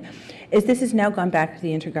think, is this has now gone back to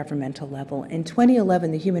the intergovernmental level. In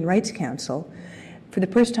 2011, the Human Rights Council, for the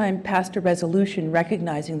first time, passed a resolution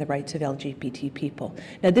recognizing the rights of LGBT people.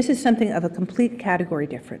 Now, this is something of a complete category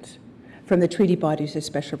difference from the treaty bodies as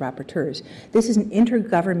special rapporteurs. This is an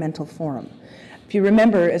intergovernmental forum. If you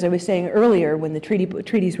remember, as I was saying earlier, when the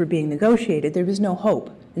treaties were being negotiated, there was no hope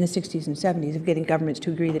in the 60s and 70s of getting governments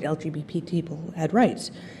to agree that LGBT people had rights.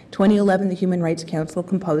 2011, the Human Rights Council,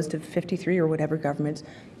 composed of 53 or whatever governments,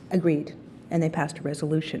 agreed, and they passed a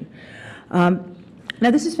resolution. Now,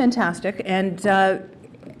 this is fantastic,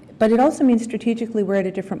 but it also means strategically we're at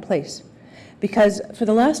a different place. Because for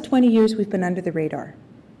the last 20 years, we've been under the radar,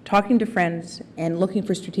 talking to friends and looking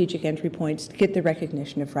for strategic entry points to get the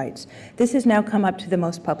recognition of rights. This has now come up to the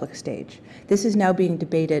most public stage. This is now being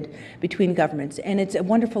debated between governments, and it's a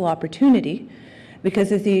wonderful opportunity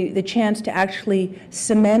because of the chance to actually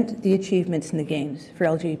cement the achievements and the gains for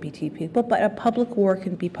LGBT people, but a public war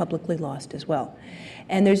can be publicly lost as well.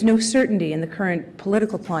 And there's no certainty in the current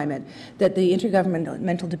political climate that the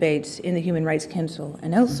intergovernmental debates in the Human Rights Council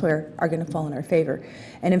and elsewhere are going to fall in our favor.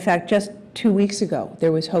 And in fact, just 2 weeks ago,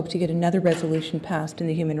 there was hope to get another resolution passed in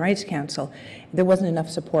the Human Rights Council. There wasn't enough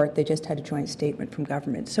support. They just had a joint statement from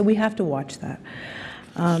government. So we have to watch that.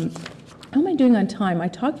 How am I doing on time? I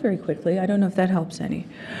talk very quickly. I don't know if that helps any.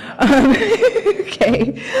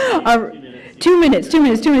 Okay. 2 minutes. So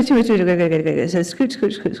scooch.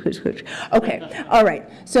 Okay, all right.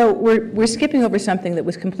 So we're skipping over something that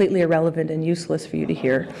was completely irrelevant and useless for you to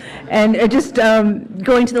hear. And just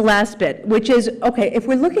going to the last bit, which is, okay, if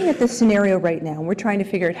we're looking at this scenario right now, and we're trying to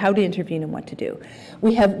figure out how to intervene and what to do,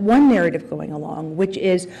 we have one narrative going along, which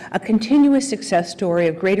is a continuous success story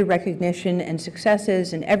of greater recognition and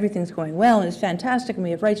successes, and everything's going well, and it's fantastic, and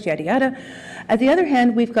we have rights, yada, yada. On the other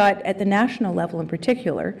hand, we've got, at the national level in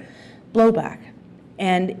particular, blowback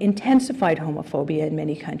and intensified homophobia in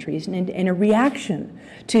many countries, and a reaction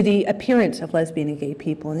to the appearance of lesbian and gay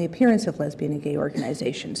people and the appearance of lesbian and gay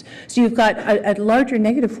organizations. So you've got a larger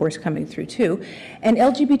negative force coming through too, and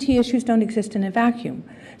LGBT issues don't exist in a vacuum.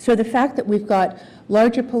 So the fact that we've got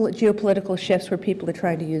larger geopolitical shifts where people are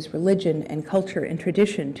trying to use religion and culture and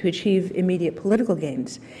tradition to achieve immediate political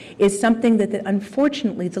gains is something that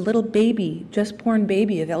unfortunately the little baby, just born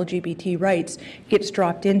baby of LGBT rights gets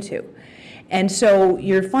dropped into. And so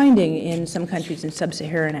you're finding in some countries in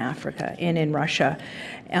sub-Saharan Africa and in Russia,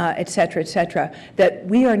 et cetera, that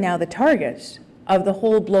we are now the targets of the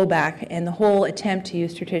whole blowback and the whole attempt to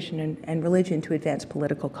use tradition and religion to advance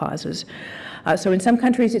political causes. So in some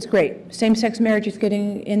countries, it's great. Same-sex marriage is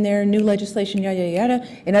getting in there, new legislation, yada, yada, yada.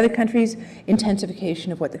 In other countries,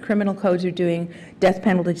 intensification of what the criminal codes are doing, death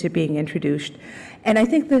penalties are being introduced. And I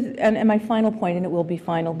think that, and my final point, and it will be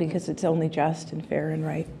final because it's only just and fair and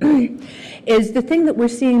right, is the thing that we're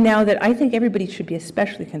seeing now that I think everybody should be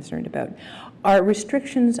especially concerned about are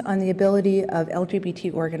restrictions on the ability of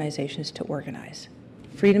LGBT organizations to organize.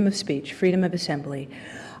 Freedom of speech, freedom of assembly.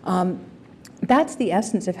 That's the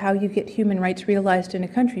essence of how you get human rights realized in a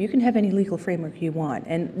country. You can have any legal framework you want.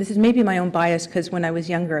 And this is maybe my own bias because when I was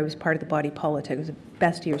younger, I was part of the body politic. It was the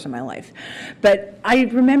best years of my life. But I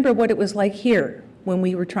remember what it was like here when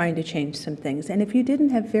we were trying to change some things. And if you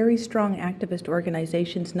didn't have very strong activist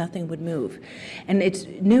organizations, nothing would move. And it's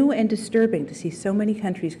new and disturbing to see so many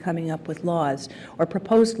countries coming up with laws or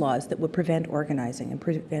proposed laws that would prevent organizing and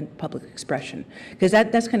prevent public expression, because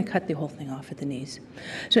that's going to cut the whole thing off at the knees.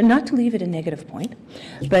 So not to leave it a negative point,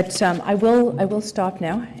 but I will stop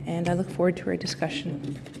now, and I look forward to our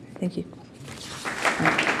discussion. Thank you.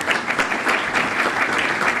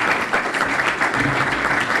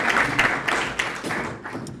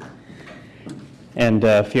 And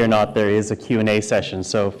fear not, there is a Q&A session,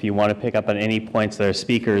 so if you want to pick up on any points that our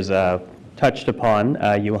speakers touched upon,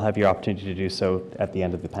 you will have your opportunity to do so at the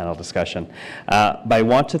end of the panel discussion. But I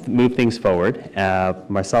want to move things forward.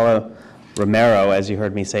 Marcela Romero, as you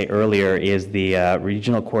heard me say earlier, is the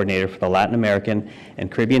regional coordinator for the Latin American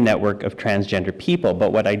and Caribbean Network of Transgender People.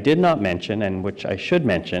 But what I did not mention, and which I should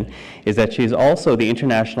mention, is that she is also the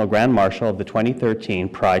International Grand Marshal of the 2013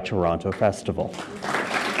 Pride Toronto Festival.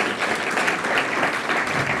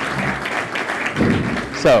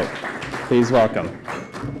 So, please welcome.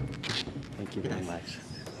 Thank you very much.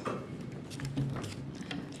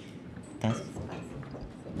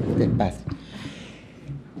 Despacio.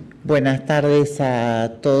 Buenas tardes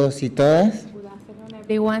a todos y todas. Good afternoon,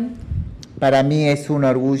 everyone. Para mí es un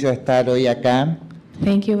orgullo estar hoy acá.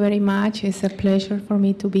 Thank you very much. It's a pleasure for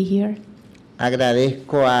me to be here.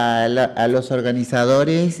 Agradezco a los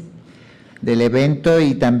organizadores del evento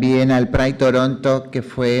y también al Pride Toronto, que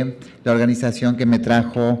fue la organización que me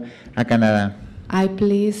trajo a Canadá. I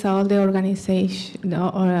please all the organizers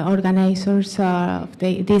of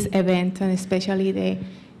this event, and especially the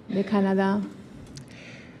Canada.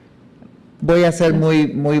 Voy a ser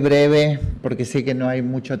muy breve porque sé que no hay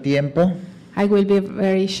mucho tiempo. I will be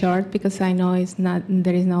very short because I know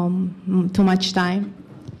there is no too much time.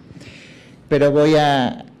 Pero voy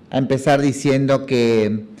a empezar diciendo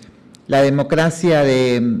que la democracia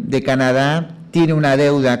de Canadá tiene una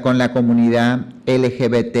deuda con la comunidad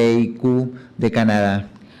LGBTIQ de Canadá.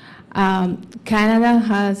 Canada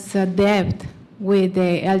has a debt with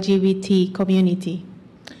the LGBT community.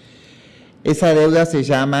 Esa deuda se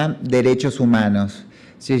llama derechos humanos,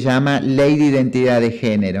 se llama ley de identidad de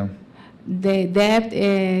género. The debt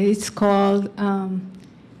is called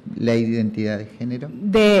ley de identidad de género.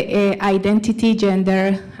 The identity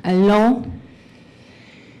gender law.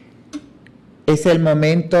 Es el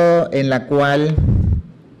momento en la cual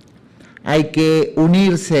hay que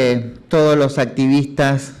unirse todos los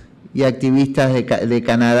activistas y activistas de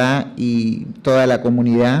Canadá y toda la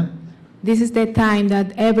comunidad. This is the time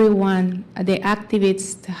that everyone, the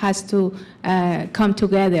activists, has to come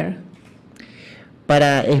together.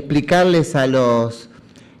 Para explicarles a los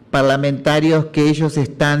parlamentarios que ellos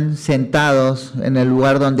están sentados en el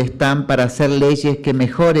lugar donde están para hacer leyes que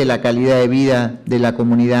mejore la calidad de vida de la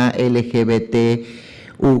comunidad LGBTI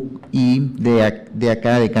de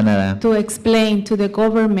acá de Canadá. To explain to the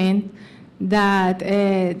government that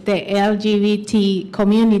the LGBT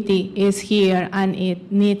community is here and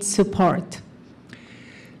it needs support.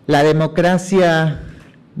 La democracia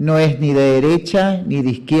no es ni de derecha, ni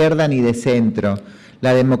de izquierda, ni de centro.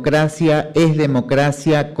 La democracia es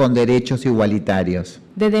democracia con derechos igualitarios.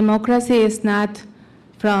 The democracy is not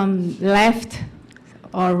from left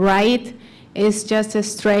or right, it's just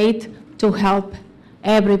straight to help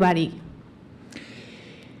everybody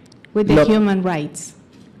with the human rights.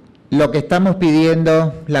 Lo que estamos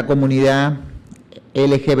pidiendo la comunidad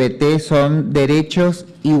LGBT son derechos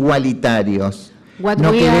igualitarios.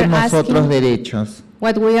 No queremos otros derechos.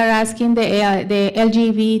 What we are asking the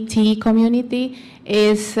LGBT community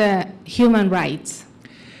is human rights,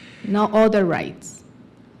 no other rights.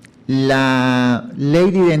 La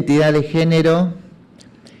ley de identidad de género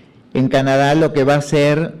en Canadá lo que va a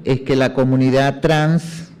hacer es que la comunidad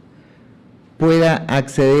trans pueda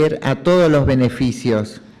acceder a todos los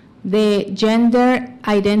beneficios. The gender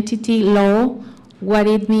identity law, what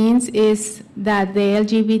it means is that the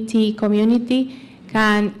LGBT community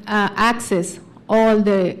can access all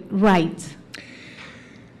the rights.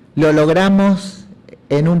 Lo logramos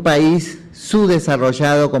en un país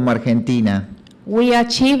subdesarrollado como Argentina. We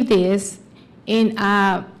achieved this in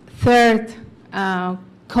a third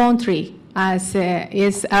country as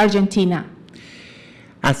is Argentina.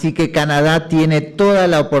 Así que Canadá tiene toda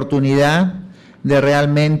la oportunidad de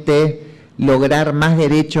realmente lograr más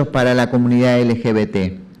derechos para la comunidad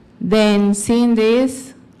LGBT. Then seeing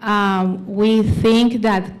this, we think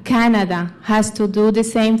that Canada has to do the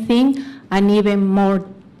same thing and even more.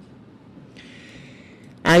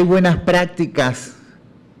 Hay buenas prácticas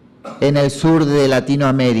en el sur de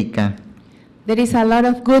Latinoamérica. There is a lot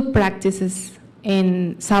of good practices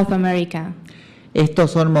in South America.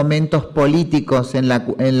 Estos son momentos políticos en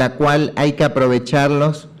la cual hay que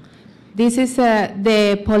aprovecharlos. This is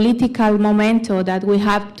the political momento that we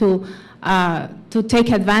have to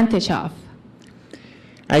take advantage of.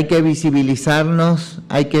 Hay que visibilizarnos,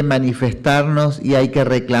 hay que manifestarnos y hay que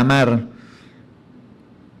reclamar.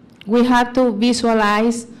 We have to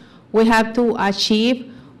visualize, we have to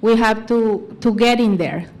achieve, we have to get in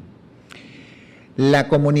there. La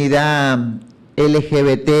comunidad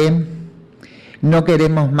LGBT no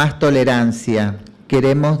queremos más tolerancia,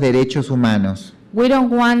 queremos derechos humanos. We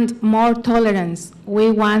don't want more tolerance,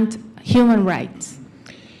 we want human rights.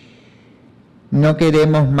 No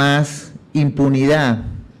queremos más impunidad.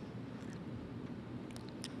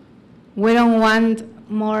 We don't want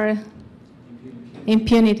more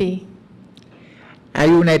impunity. Hay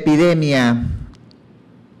una epidemia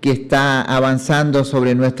que está avanzando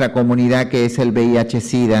sobre nuestra comunidad que es el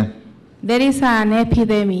VIH-Sida. There is an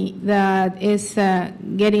epidemic that is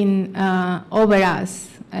getting over us.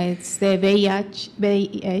 It's the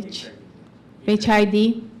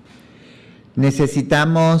HIV.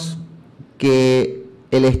 Necesitamos que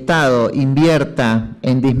el Estado invierta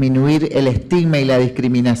en disminuir el estigma y la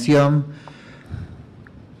discriminación.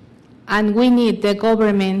 And we need the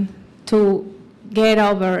government to get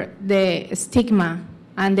over the stigma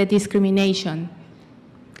and the discrimination.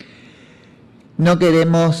 No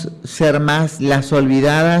queremos ser más las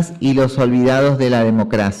olvidadas y los olvidados de la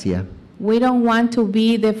democracia. We don't want to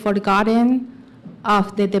be the forgotten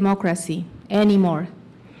of the democracy anymore.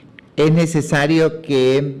 Es necesario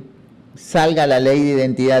que salga la ley de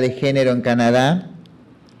identidad de género en Canadá.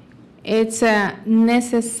 It's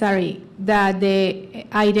necessary that the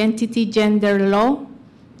identity gender law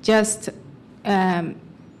just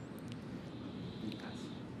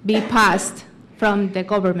be passed from the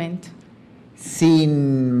government.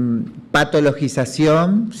 Sin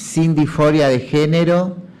patologización, sin disforia de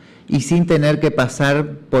género y sin tener que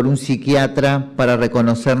pasar por un psiquiatra para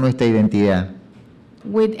reconocer nuestra identidad.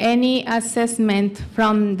 With any assessment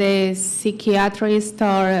from the psychiatrist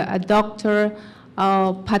or a doctor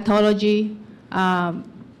or pathology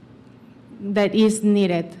that is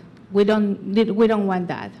needed. We don't want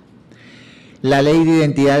that. La ley de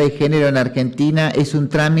identidad de género en Argentina es un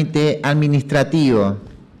trámite administrativo.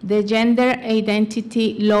 The gender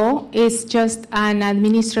identity law is just an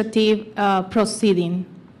administrative proceeding.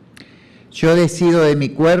 Yo decido de mi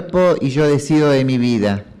cuerpo y yo decido de mi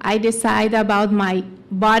vida. I decide about my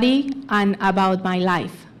body and about my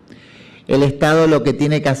life. El Estado lo que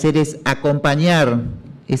tiene que hacer es acompañar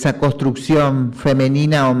esa construcción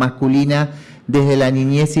femenina o masculina desde la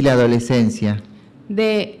niñez y la adolescencia.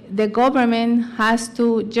 The government has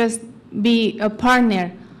to just be a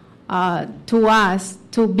partner to us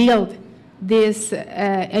to build this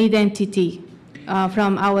identity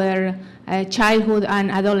from our childhood and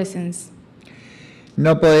adolescence.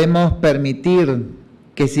 No podemos permitir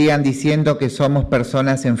que sigan diciendo que somos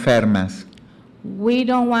personas enfermas.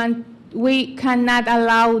 we cannot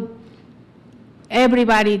allow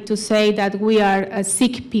everybody to say that we are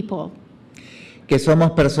sick people, que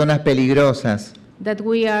somos personas peligrosas, that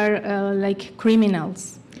we are like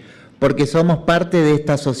criminals, porque somos parte de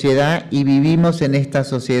esta sociedad y vivimos en esta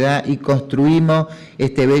sociedad y construimos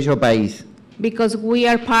este bello país. because we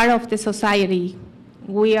are part of the society.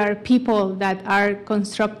 We are people that are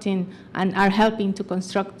constructing and are helping to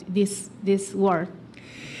construct this world.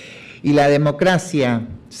 Y la democracia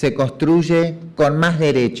se construye con más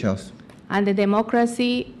derechos. And the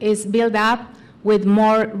democracy is built up with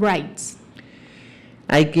more rights.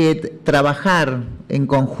 Hay que trabajar en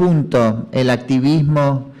conjunto el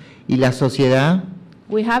activismo y la sociedad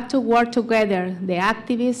We have to work together, the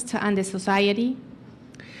activists and the society,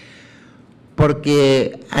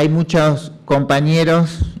 porque hay muchos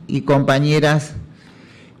compañeros y compañeras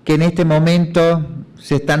que en este momento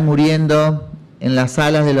se están muriendo en las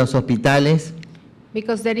salas de los hospitales,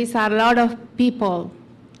 because there is a lot of people,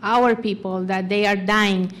 our people, that they are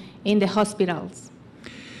dying in the hospitals,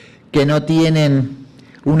 que no tienen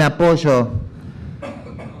un apoyo,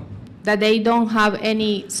 that they don't have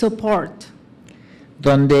any support,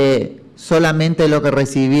 donde solamente lo que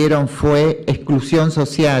recibieron fue exclusión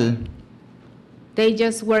social, they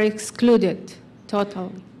just were excluded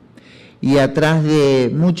totally. y atrás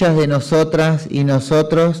de muchas de nosotras y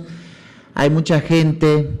nosotros hay mucha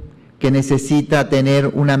gente que necesita tener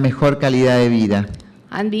una mejor calidad de vida.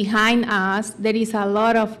 And behind us, there is a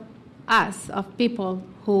lot of us, of people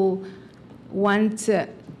who want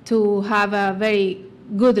to have a very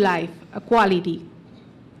good life, a quality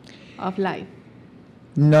of life.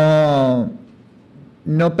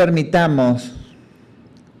 No permitamos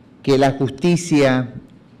que la justicia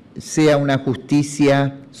sea una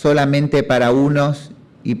justicia solamente para unos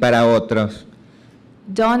y para otros.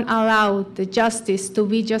 Don't allow the justice to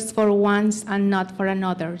be just for ones and not for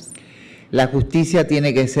another's. La justicia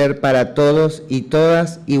tiene que ser para todos y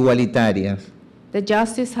todas igualitarias. The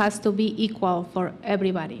justice has to be equal for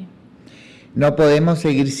everybody. No podemos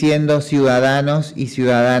seguir siendo ciudadanos y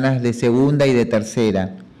ciudadanas de segunda y de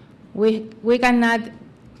tercera. We cannot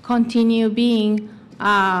continue being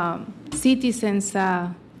citizens,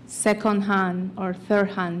 second-hand or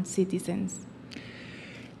third-hand citizens.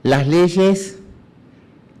 Las leyes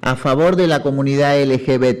a favor de la comunidad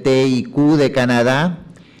LGBTIQ de Canadá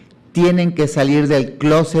tienen que salir del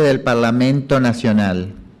closet del Parlamento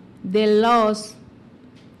Nacional. The laws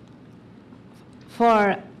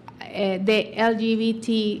for the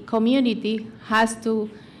LGBT community has to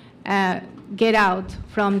get out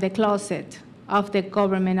from the closet of the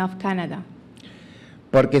government of Canada.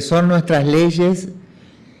 Porque son nuestras leyes,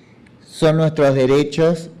 son nuestros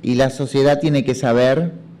derechos y la sociedad tiene que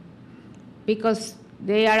saber Because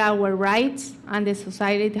they are our rights and the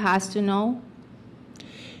society has to know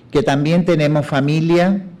que también tenemos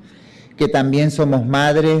familia, que también somos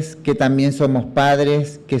madres, que también somos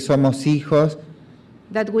padres, que somos hijos,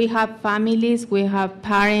 that we have families, we have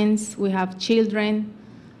parents, we have children,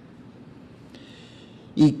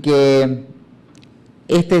 y que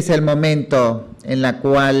este es el momento en la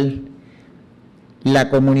cual la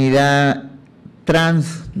comunidad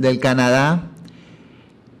trans del Canadá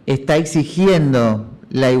está exigiendo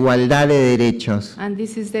la igualdad de derechos. and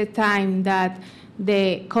this is the time that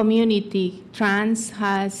the community trans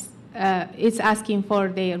is asking for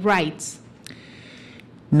the rights.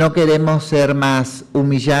 No queremos ser más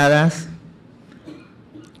humilladas,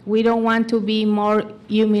 We don't want to be more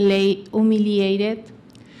humiliated.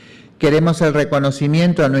 queremos el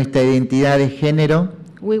reconocimiento a nuestra identidad de género,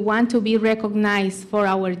 We want to be recognized for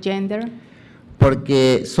our gender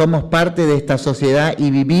porque somos parte de esta sociedad y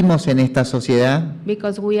vivimos en esta sociedad.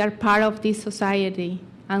 because we are part of this society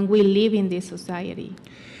and we live in this society.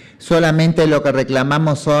 Solamente lo que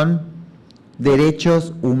reclamamos son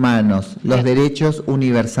derechos humanos, los derechos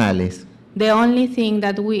universales. The only thing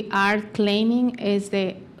that we are claiming is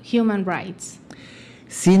the human rights.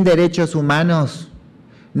 Sin derechos humanos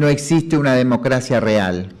no existe una democracia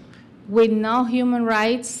real. With no human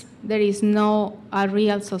rights, there is no a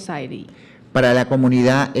real society. Para la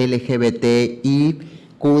comunidad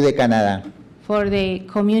LGBTIQ de Canadá. For the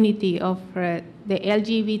community of the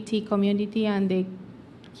LGBT community and the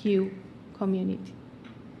Q community.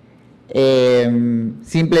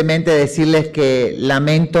 Simplemente decirles que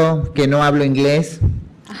lamento que no hablo inglés.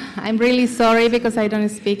 I'm really sorry because I don't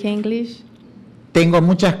speak English. Tengo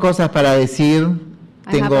muchas cosas para decir,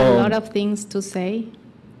 I have a lot of things to say,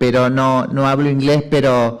 pero no hablo inglés,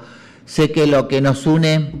 pero sé que lo que nos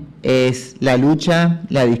une es la lucha,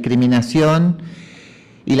 la discriminación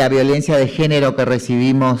y la violencia de género que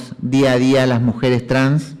recibimos día a día las mujeres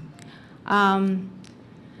trans. I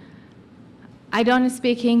don't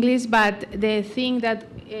speak English, but the thing that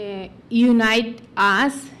unites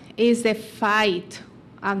us is the fight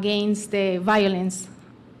against the violence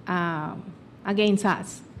against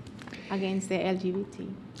us, against the LGBT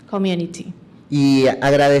community. Y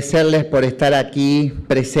agradecerles por estar aquí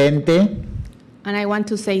presente. And I want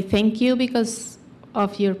to say thank you because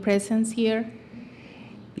of your presence here.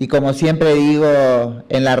 Y como siempre digo,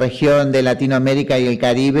 en la región de Latinoamérica y el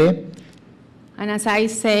Caribe, And as I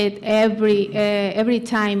said, every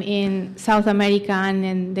time in South America and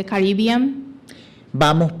in the Caribbean,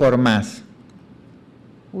 vamos por más.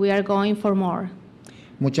 we are going for more.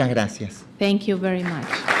 Muchas gracias. Thank you very much.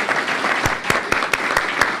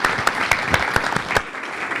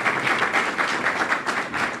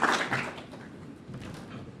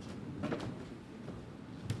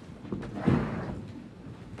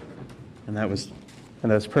 And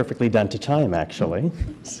that was perfectly done to time, actually.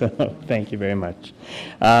 So thank you very much.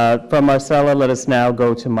 From Marcella, let us now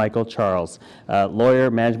go to Michael Charles, lawyer,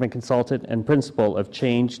 management consultant, and principal of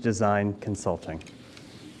Change Design Consulting.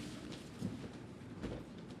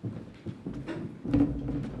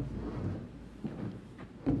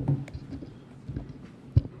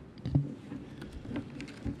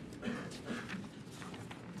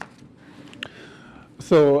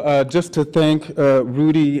 So just to thank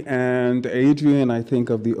Rudy and Adrian, I think,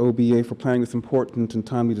 of the OBA for planning this important and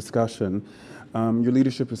timely discussion. Your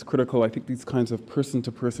leadership is critical. I think these kinds of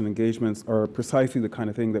person-to-person engagements are precisely the kind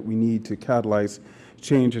of thing that we need to catalyze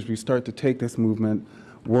change as we start to take this movement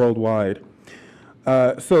worldwide.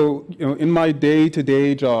 So, in my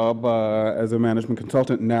day-to-day job as a management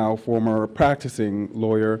consultant now, former practicing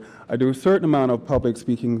lawyer, I do a certain amount of public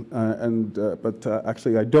speaking, but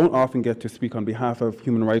actually I don't often get to speak on behalf of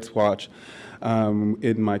Human Rights Watch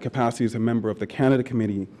in my capacity as a member of the Canada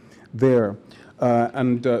Committee there.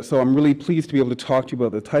 So I'm really pleased to be able to talk to you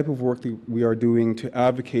about the type of work that we are doing to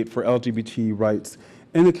advocate for LGBT rights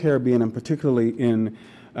in the Caribbean and particularly in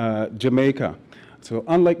Jamaica. So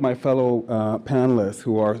unlike my fellow panelists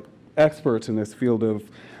who are experts in this field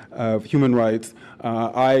of human rights,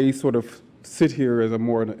 I sort of sit here as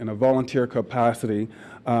in a volunteer capacity,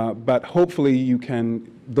 but hopefully you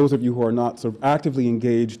can, those of you who are not sort of actively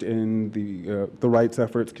engaged in the rights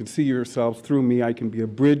efforts can see yourselves through me. I can be a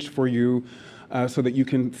bridge for you so that you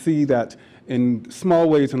can see that in small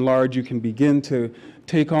ways and large you can begin to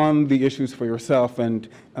take on the issues for yourself and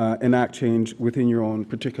enact change within your own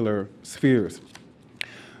particular spheres.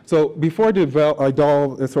 So before I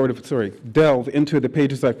delve into the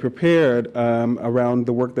pages I've prepared around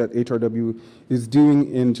the work that HRW is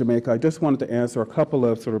doing in Jamaica, I just wanted to answer a couple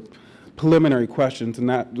of sort of preliminary questions. And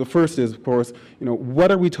that the first is, of course,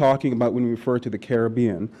 what are we talking about when we refer to the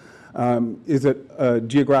Caribbean? Is it a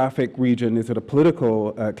geographic region? Is it a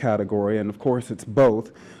political category? And of course, it's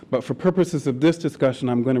both. But for purposes of this discussion,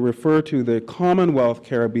 I'm going to refer to the Commonwealth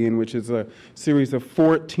Caribbean, which is a series of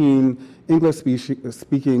 14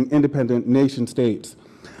 English-speaking independent nation states.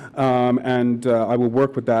 I will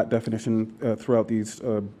work with that definition throughout these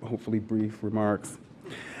hopefully brief remarks.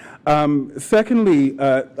 Secondly,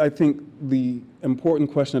 I think the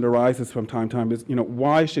important question that arises from time to time is,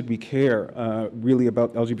 why should we care really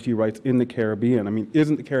about LGBT rights in the Caribbean? I mean,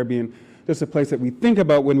 isn't the Caribbean just a place that we think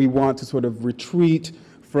about when we want to sort of retreat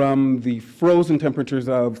from the frozen temperatures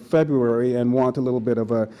of February and want a little bit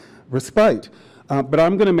of a respite? But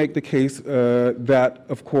I'm going to make the case that,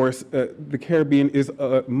 of course, the Caribbean is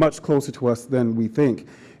much closer to us than we think.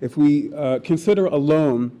 If we consider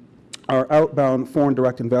alone our outbound foreign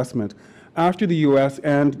direct investment, after the US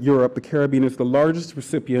and Europe, the Caribbean is the largest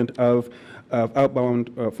recipient of outbound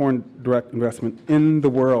foreign direct investment in the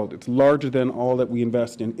world. It's larger than all that we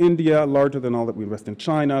invest in India, larger than all that we invest in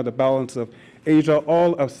China, the balance of Asia,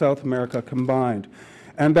 all of South America combined.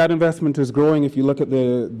 And that investment is growing. If you look at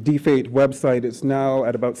the DFATE website, it's now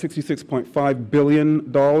at about $66.5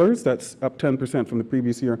 billion. That's up 10% from the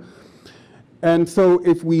previous year. And so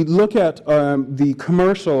if we look at the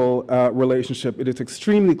commercial relationship, it is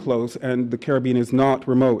extremely close, and the Caribbean is not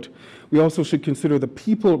remote. We also should consider the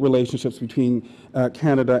people relationships between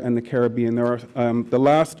Canada and the Caribbean. There are the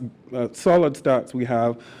last solid stats we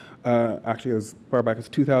have, actually as far back as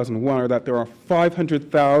 2001, are that there are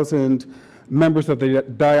 500,000 members of the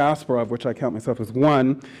diaspora, of which I count myself as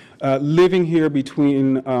one, living here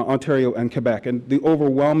between Ontario and Quebec, and the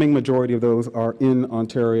overwhelming majority of those are in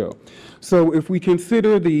Ontario. So if we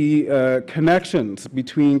consider the connections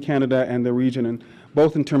between Canada and the region, and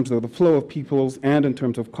both in terms of the flow of peoples and in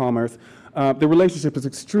terms of commerce, The relationship is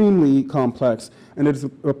extremely complex, and it is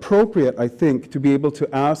appropriate, I think, to be able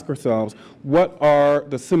to ask ourselves what are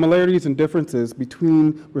the similarities and differences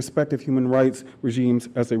between respective human rights regimes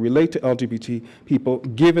as they relate to LGBT people,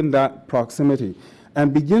 given that proximity,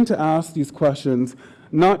 and begin to ask these questions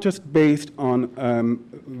not just based on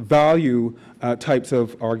value types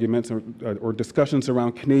of arguments or discussions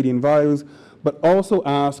around Canadian values, but also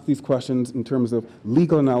ask these questions in terms of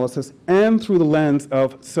legal analysis and through the lens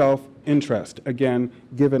of self-interest, again,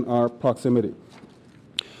 given our proximity.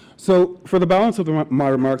 So for the balance of my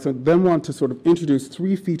remarks, I then want to sort of introduce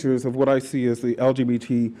three features of what I see as the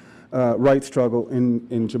LGBT rights struggle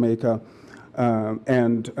in Jamaica,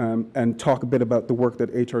 and talk a bit about the work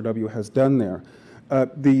that HRW has done there.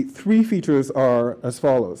 The three features are as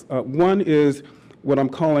follows. One is what I'm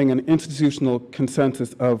calling an institutional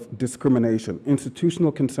consensus of discrimination,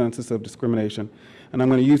 institutional consensus of discrimination. And I'm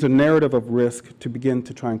going to use a narrative of risk to begin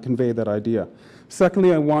to try and convey that idea.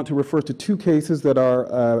 Secondly, I want to refer to two cases that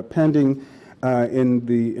are pending in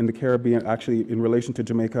the Caribbean, actually in relation to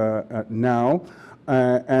Jamaica now,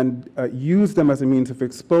 and use them as a means of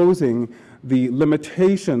exposing the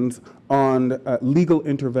limitations on legal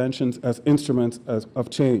interventions as instruments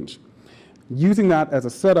of change. Using that as a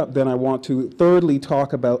setup, then I want to thirdly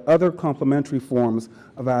talk about other complementary forms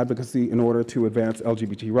of advocacy in order to advance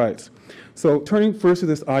LGBT rights. So turning first to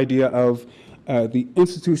this idea of the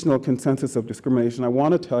institutional consensus of discrimination, I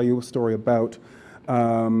want to tell you a story about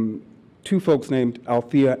two folks named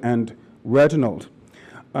Althea and Reginald.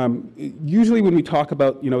 Usually when we talk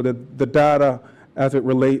about the data as it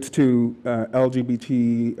relates to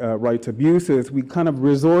LGBT rights abuses, we kind of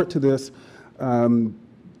resort to this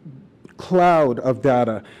cloud of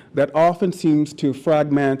data that often seems to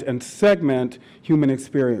fragment and segment human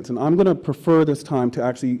experience. And I'm going to prefer this time to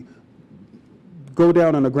actually go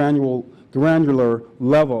down on a granular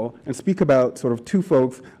level and speak about sort of two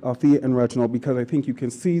folks, Althea and Reginald, because I think you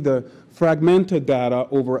can see the fragmented data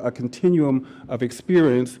over a continuum of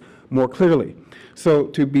experience more clearly. So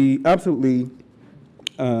to be absolutely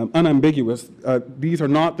unambiguous, these are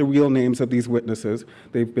not the real names of these witnesses.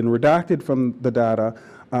 They've been redacted from the data.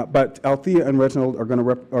 But Althea and Reginald are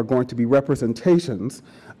going to be representations,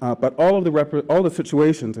 but all the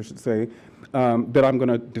situations, I should say, that I'm going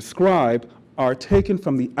to describe are taken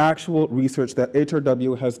from the actual research that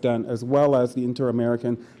HRW has done, as well as the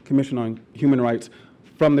Inter-American Commission on Human Rights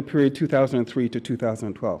from the period 2003 to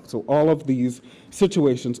 2012. So all of these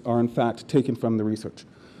situations are in fact taken from the research.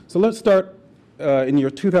 So let's start in year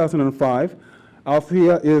 2005.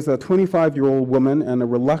 Althea is a 25-year-old woman and a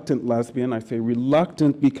reluctant lesbian. I say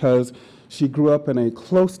reluctant because she grew up in a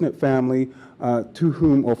close-knit family to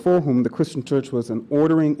whom or for whom the Christian church was an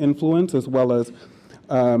ordering influence, as well as,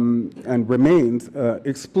 and remains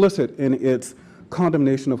explicit in its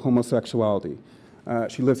condemnation of homosexuality.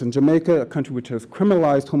 She lives in Jamaica, a country which has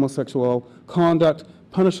criminalized homosexual conduct,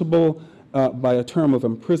 punishable by a term of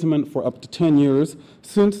imprisonment for up to 10 years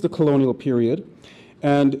since the colonial period.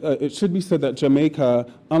 And it should be said that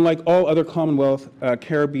Jamaica, unlike all other Commonwealth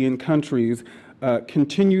Caribbean countries,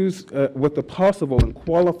 continues with the possible and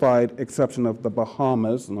qualified exception of the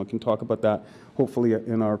Bahamas, and I can talk about that hopefully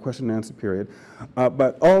in our question and answer period.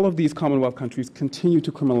 But all of these Commonwealth countries continue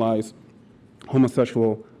to criminalize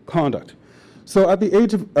homosexual conduct. So at the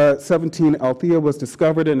age of 17, Althea was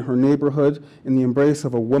discovered in her neighborhood in the embrace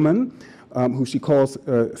of a woman who she calls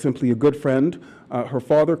simply a good friend. Her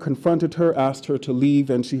father confronted her, asked her to leave,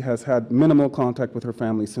 and she has had minimal contact with her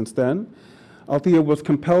family since then. Althea was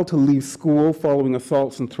compelled to leave school following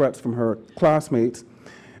assaults and threats from her classmates,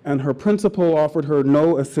 and her principal offered her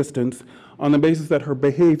no assistance on the basis that her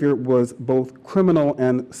behavior was both criminal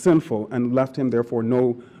and sinful, and left him therefore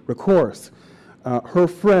no recourse. Her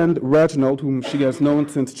friend Reginald, whom she has known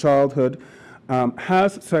since childhood,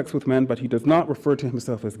 has sex with men, but he does not refer to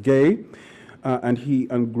himself as gay. And he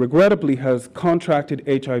regrettably has contracted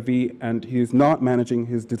HIV, and he is not managing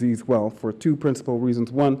his disease well for two principal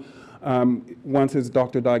reasons. One, once his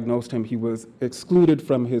doctor diagnosed him, he was excluded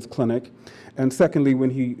from his clinic. And secondly,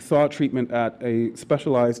 when he sought treatment at a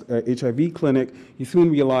specialized HIV clinic, he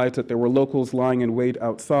soon realized that there were locals lying in wait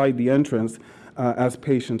outside the entrance as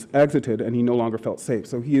patients exited, and he no longer felt safe.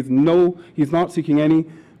 So he is not seeking any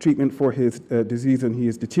treatment for his disease, and he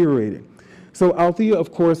is deteriorating. So Althea,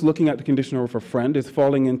 of course, looking at the condition of her friend, is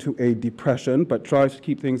falling into a depression, but tries to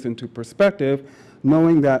keep things into perspective,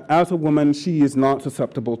 knowing that as a woman, she is not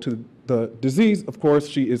susceptible to the disease. Of course,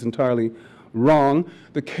 she is entirely wrong.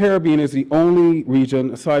 The Caribbean is the only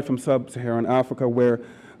region, aside from sub-Saharan Africa, where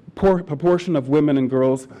proportion of women and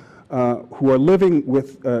girls who are living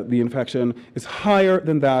with the infection is higher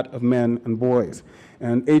than that of men and boys.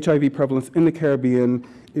 And HIV prevalence in the Caribbean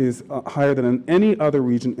is higher than in any other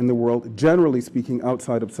region in the world, generally speaking,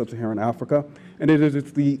 outside of sub-Saharan Africa. And it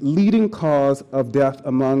is the leading cause of death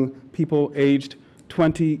among people aged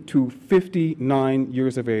 20 to 59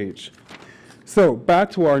 years of age. So back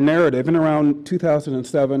to our narrative. In around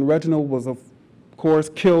 2007, Reginald was, of course,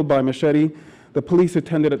 killed by machete. The police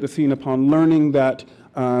attended at the scene upon learning that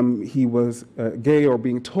he was gay, or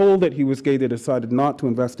being told that he was gay. They decided not to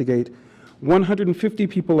investigate. 150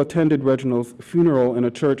 people attended Reginald's funeral in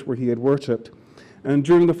a church where he had worshipped. And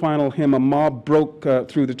during the final hymn, a mob broke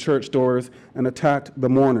through the church doors and attacked the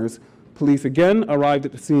mourners. Police again arrived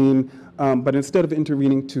at the scene, but instead of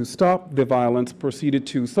intervening to stop the violence, proceeded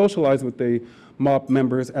to socialize with the mob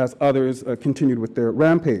members as others continued with their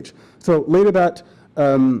rampage. So later that,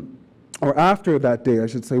 or after that day, I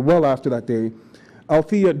should say, well after that day,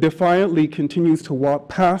 Althea defiantly continues to walk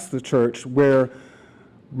past the church where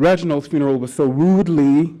Reginald's funeral was so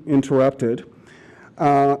rudely interrupted.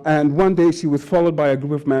 And one day she was followed by a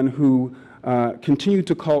group of men who continued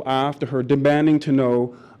to call after her, demanding to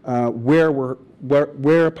know where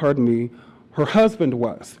her husband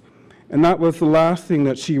was. And that was the last thing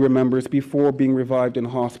that she remembers before being revived in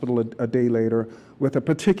hospital a day later with a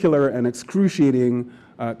particular and excruciating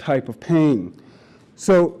type of pain.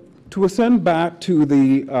 So to ascend back to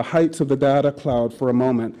the heights of the data cloud for a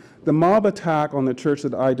moment, the mob attack on the church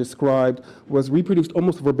that I described was reproduced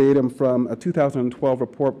almost verbatim from a 2012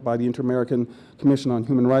 report by the Inter-American Commission on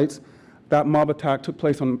Human Rights. That mob attack took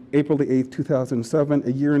place on April the 8th, 2007,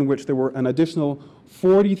 a year in which there were an additional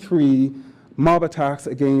 43 mob attacks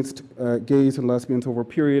against gays and lesbians over a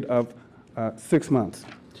period of 6 months.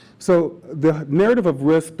 So the narrative of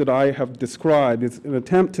risk that I have described is an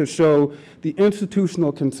attempt to show the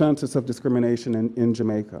institutional consensus of discrimination in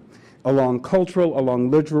Jamaica, along cultural,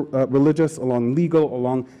 along religious, along legal,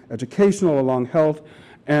 along educational, along health,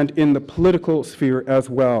 and in the political sphere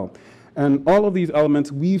as well. And all of these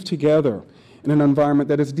elements weave together in an environment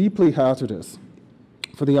that is deeply hazardous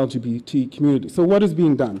for the LGBT community. So what is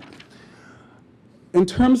being done? In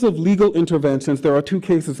terms of legal interventions, there are two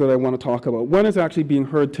cases that I want to talk about. One is actually being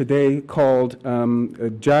heard today called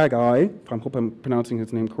Jagai, I hope I'm pronouncing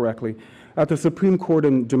his name correctly, at the Supreme Court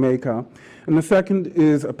in Jamaica. And the second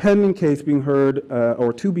is a pending case being heard,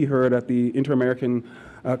 or to be heard, at the Inter-American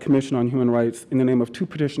Commission on Human Rights in the name of two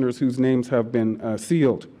petitioners whose names have been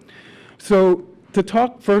sealed. So to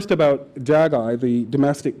talk first about Jagai, the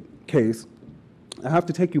domestic case, I have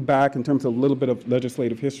to take you back in terms of a little bit of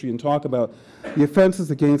legislative history and talk about the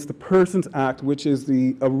Offenses Against the Persons Act, which is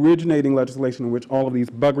the originating legislation in which all of these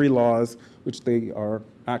buggery laws, which they are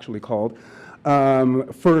actually called,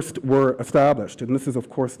 first were established. And this is, of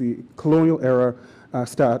course, the colonial era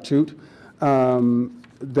statute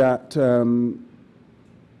that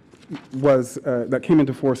came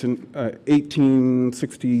into force in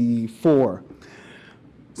 1864.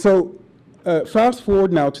 So fast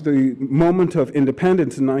forward now to the moment of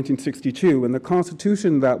independence in 1962, and the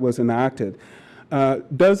Constitution that was enacted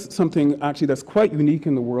does something actually that's quite unique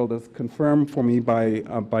in the world, as confirmed for me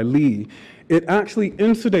by Lee. It actually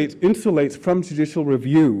insulates from judicial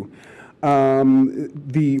review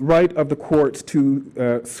the right of the courts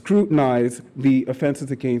to scrutinize the Offenses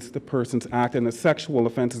Against the Persons Act and the sexual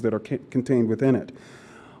offenses that are contained within it.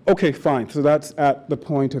 Okay, fine. So that's at the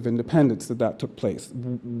point of independence that took place.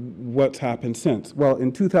 What's happened since? Well,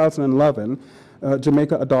 in 2011,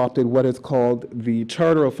 Jamaica adopted what is called the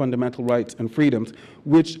Charter of Fundamental Rights and Freedoms,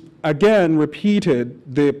 which again repeated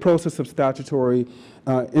the process of statutory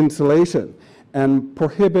insulation and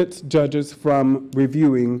prohibits judges from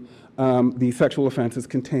reviewing the sexual offenses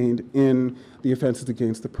contained in the Offenses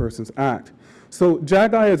Against the Persons Act. So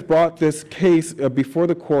Jagai has brought this case before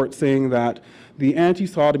the court saying that the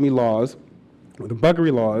anti-sodomy laws, or the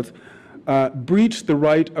buggery laws, breached the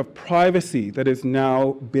right of privacy that has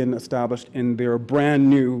now been established in their brand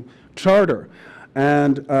new charter.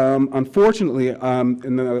 And unfortunately,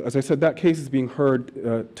 as I said, that case is being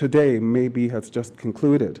heard today, maybe has just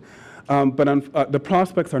concluded. But the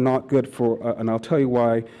prospects are not good for, and I'll tell you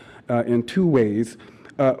why in two ways.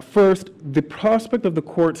 First, the prospect of the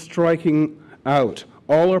court striking out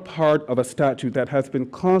all or part of a statute that has been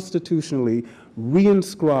constitutionally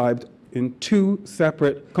reinscribed in two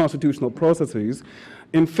separate constitutional processes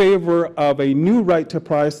in favor of a new right to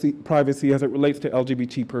privacy as it relates to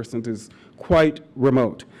LGBT persons is quite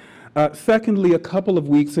remote. Secondly, a couple of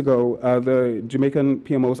weeks ago, the Jamaican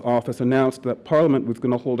PMO's office announced that Parliament was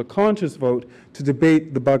going to hold a conscious vote to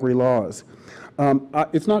debate the buggery laws.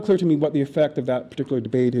 It's not clear to me what the effect of that particular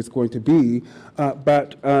debate is going to be,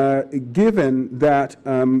 but given that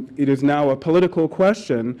it is now a political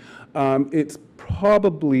question, it's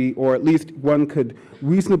probably, or at least one could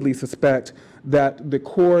reasonably suspect, that the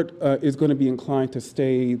court is going to be inclined to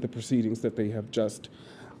stay the proceedings that they have just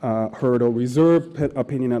heard, or reserve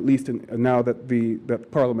opinion, at least now that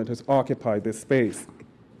that Parliament has occupied this space.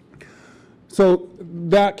 So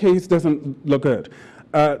that case doesn't look good.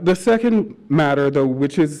 The second matter, though,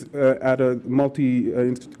 which is at a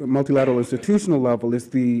multilateral institutional level, is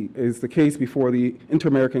the case before the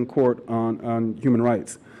Inter-American Court on Human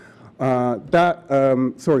Rights.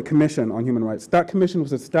 Commission on Human Rights. That commission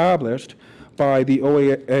was established by the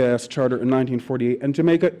OAS Charter in 1948, and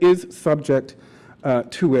Jamaica is subject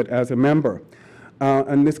to it as a member.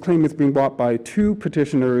 And this claim is being brought by two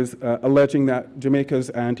petitioners alleging that Jamaica's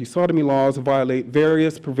anti-sodomy laws violate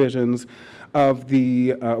various provisions of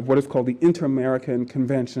the what is called the Inter-American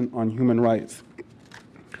Convention on Human Rights.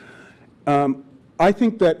 I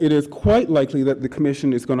think that it is quite likely that the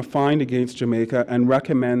Commission is going to find against Jamaica and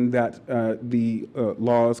recommend that the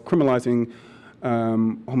laws criminalizing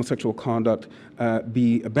homosexual conduct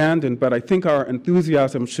be abandoned, but I think our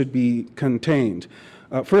enthusiasm should be contained.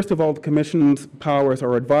 First of all, the Commission's powers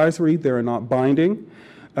are advisory, they are not binding.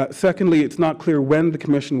 Secondly, it's not clear when the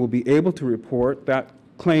Commission will be able to report. That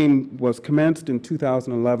claim was commenced in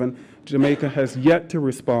 2011. Jamaica has yet to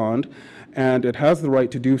respond, and it has the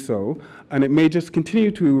right to do so, and it may just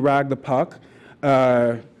continue to rag the puck,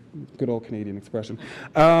 good old Canadian expression,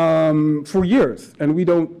 for years, and we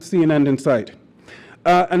don't see an end in sight.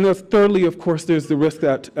 And thirdly, of course, there's the risk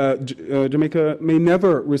that Jamaica may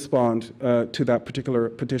never respond to that particular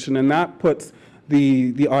petition, and that puts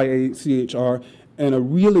the IACHR in a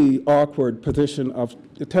really awkward position of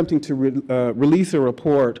attempting to release a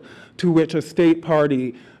report to which a state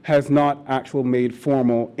party has not actually made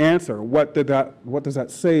formal answer. What does that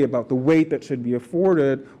say about the weight that should be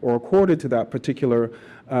afforded or accorded to that particular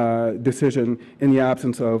decision in the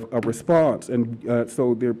absence of a response? And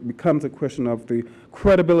so there becomes a question of the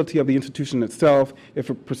credibility of the institution itself if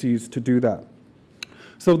it proceeds to do that.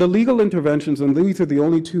 So the legal interventions, and these are the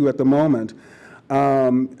only two at the moment,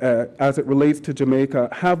 as it relates to Jamaica,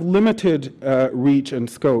 have limited reach and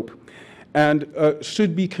scope, and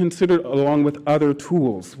should be considered along with other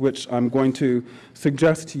tools, which I'm going to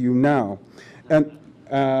suggest to you now. And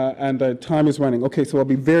time is running. Okay, so I'll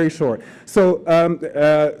be very short. So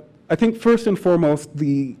I think first and foremost,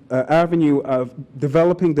 the avenue of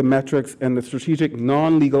developing the metrics and the strategic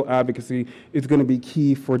non-legal advocacy is going to be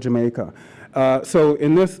key for Jamaica. So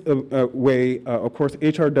in this way, of course,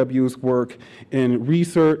 HRW's work in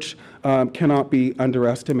research cannot be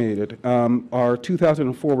underestimated. Our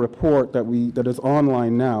 2004 report that is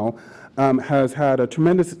online now has had a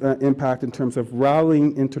tremendous impact in terms of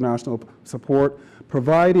rallying international support,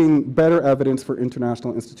 providing better evidence for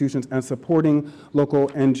international institutions, and supporting local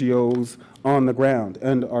NGOs on the ground.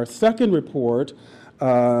 And our second report,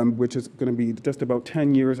 which is going to be just about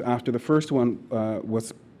 10 years after the first one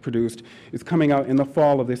was produced, is coming out in the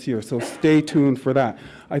fall of this year, so stay tuned for that.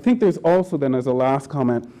 I think there's also then, as a last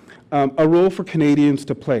comment, a role for Canadians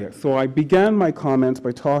to play. So I began my comments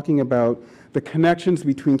by talking about the connections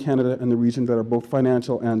between Canada and the region that are both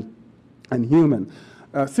financial and human.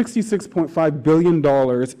 $66.5 billion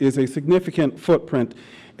is a significant footprint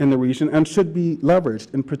in the region and should be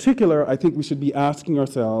leveraged. In particular, I think we should be asking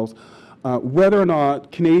ourselves whether or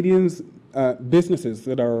not Canadians, businesses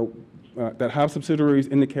that have subsidiaries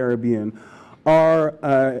in the Caribbean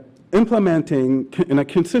are implementing in a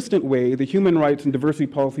consistent way the human rights and diversity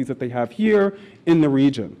policies that they have here in the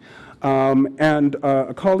region. And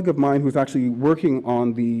a colleague of mine who's actually working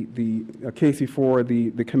on the case before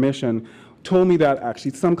the Commission told me that actually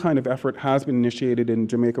some kind of effort has been initiated in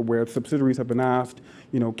Jamaica where subsidiaries have been asked,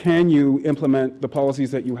 can you implement the policies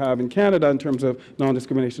that you have in Canada in terms of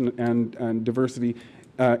non-discrimination and diversity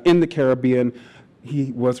in the Caribbean?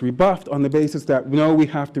 He was rebuffed on the basis that, no, we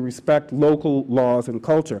have to respect local laws and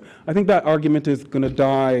culture. I think that argument is going to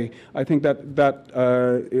die. I think that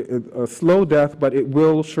a slow death, but it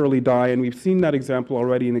will surely die. And we've seen that example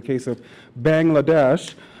already in the case of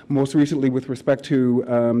Bangladesh, most recently with respect to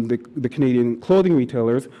the Canadian clothing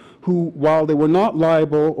retailers, who, while they were not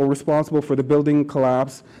liable or responsible for the building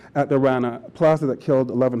collapse at the Rana Plaza that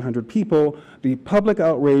killed 1,100 people, the public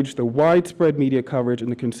outrage, the widespread media coverage,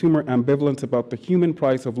 and the consumer ambivalence about the human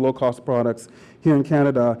price of low-cost products here in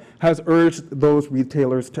Canada has urged those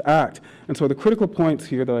retailers to act. And so the critical points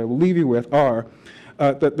here that I will leave you with are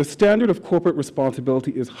that the standard of corporate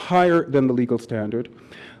responsibility is higher than the legal standard.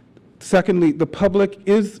 Secondly, the public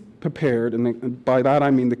is prepared, and by that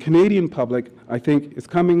I mean the Canadian public, I think, is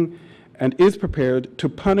coming and is prepared to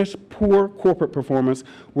punish poor corporate performance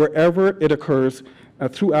wherever it occurs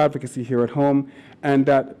through advocacy here at home, and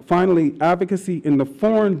that finally advocacy in the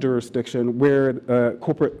foreign jurisdiction where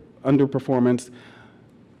corporate underperformance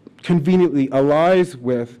conveniently aligns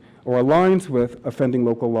with offending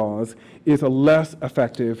local laws is a less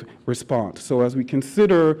effective response. So as we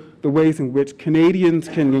consider the ways in which Canadians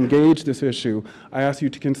can engage this issue, I ask you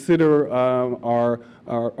to consider our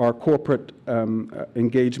corporate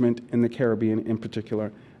engagement in the Caribbean in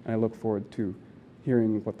particular. And I look forward to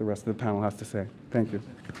hearing what the rest of the panel has to say. Thank you.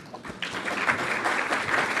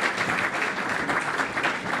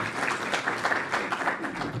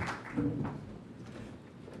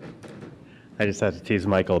 I just had to tease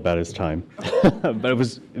Michael about his time, but it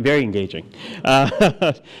was very engaging.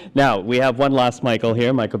 Now, we have one last Michael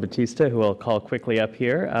here, Michael Batista, who I'll call quickly up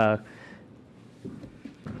here.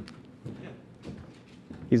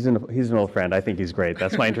 He's an old friend. I think he's great.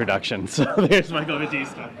 That's my introduction. So there's Michael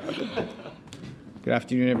Batista. Good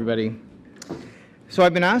afternoon, everybody. So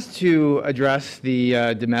I've been asked to address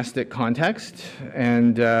the domestic context,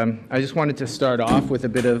 and I just wanted to start off with a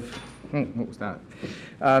bit of, what was that?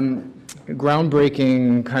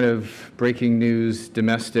 Groundbreaking, kind of breaking news,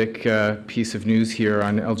 domestic piece of news here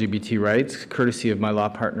on LGBT rights, courtesy of my law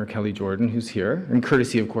partner, Kelly Jordan, who's here, and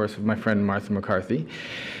courtesy, of course, of my friend, Martha McCarthy.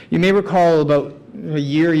 You may recall about a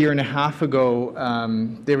year and a half ago,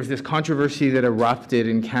 there was this controversy that erupted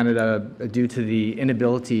in Canada due to the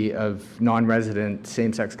inability of non-resident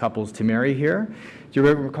same-sex couples to marry here. Do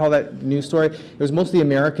you recall that news story? It was mostly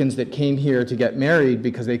Americans that came here to get married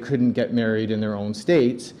because they couldn't get married in their own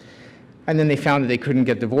states. And then they found that they couldn't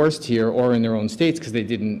get divorced here or in their own states because they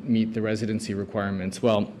didn't meet the residency requirements.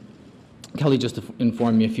 Well, Kelly just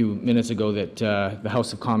informed me a few minutes ago that the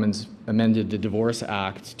House of Commons amended the Divorce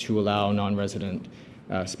Act to allow non-resident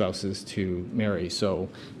spouses to marry. So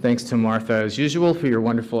thanks to Martha, as usual, for your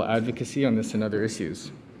wonderful advocacy on this and other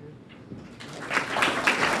issues.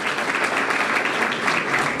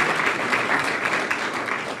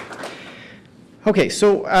 Okay,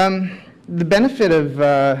 so the benefit of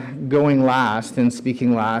going last and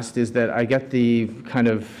speaking last is that I get the kind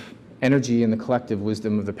of energy and the collective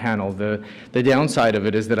wisdom of the panel. The downside of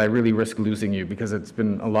it is that I really risk losing you because it's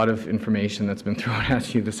been a lot of information that's been thrown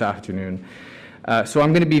at you this afternoon. So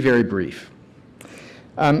I'm going to be very brief.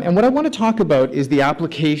 And what I want to talk about is the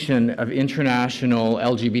application of international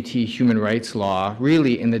LGBT human rights law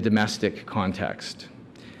really in the domestic context.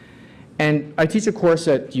 And I teach a course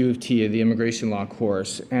at U of T, the immigration law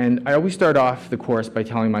course, and I always start off the course by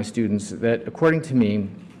telling my students that, according to me,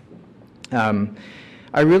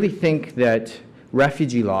 I really think that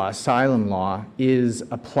refugee law, asylum law, is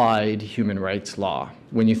applied human rights law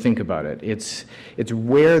when you think about it. It's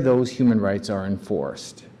where those human rights are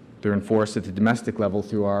enforced. They're enforced at the domestic level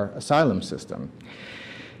through our asylum system.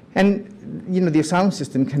 And, you know, the asylum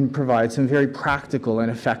system can provide some very practical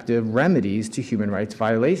and effective remedies to human rights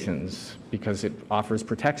violations because it offers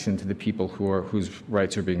protection to the people whose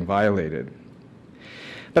rights are being violated.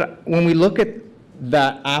 But when we look at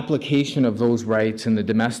that application of those rights in the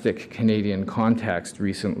domestic Canadian context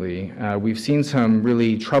recently, we've seen some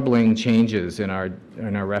really troubling changes in our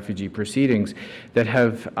refugee proceedings that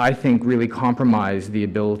have, I think, really compromised the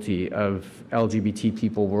ability of LGBT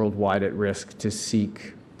people worldwide at risk to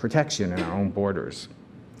seek protection in our own borders.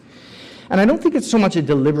 And I don't think it's so much a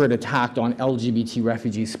deliberate attack on LGBT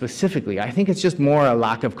refugees specifically. I think it's just more a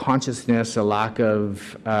lack of consciousness, a lack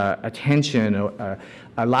of attention,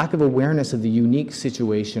 a lack of awareness of the unique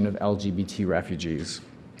situation of LGBT refugees.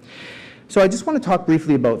 So I just want to talk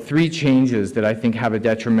briefly about 3 changes that I think have a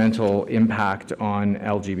detrimental impact on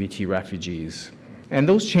LGBT refugees. And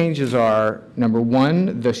those changes are, number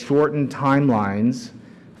 1, the shortened timelines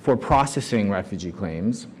for processing refugee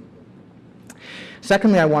claims.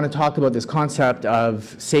 Secondly, I want to talk about this concept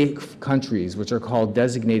of safe countries, which are called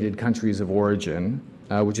designated countries of origin,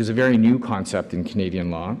 which is a very new concept in Canadian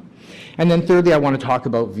law. And then thirdly, I want to talk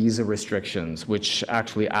about visa restrictions, which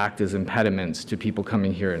actually act as impediments to people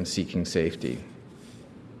coming here and seeking safety.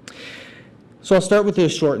 So I'll start with the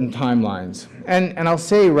shortened timelines. And I'll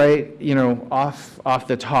say right, you know, off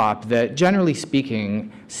the top that generally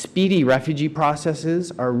speaking, speedy refugee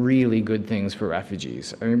processes are really good things for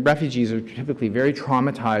refugees. I mean, refugees are typically very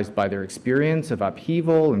traumatized by their experience of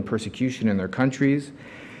upheaval and persecution in their countries.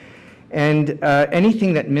 And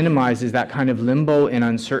anything that minimizes that kind of limbo and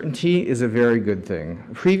uncertainty is a very good thing.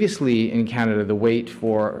 Previously in Canada, the wait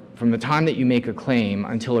from the time that you make a claim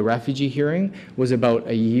until a refugee hearing was about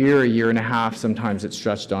a year and a half. Sometimes it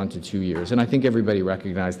stretched on to 2 years. And I think everybody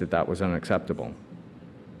recognized that that was unacceptable.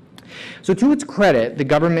 So to its credit, the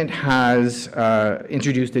government has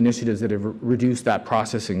introduced initiatives that have reduced that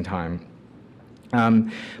processing time.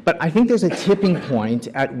 But I think there's a tipping point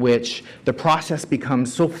at which the process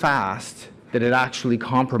becomes so fast that it actually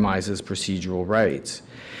compromises procedural rights.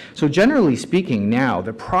 So generally speaking now,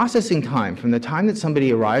 the processing time from the time that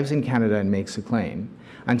somebody arrives in Canada and makes a claim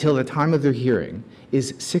until the time of their hearing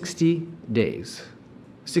is 60 days.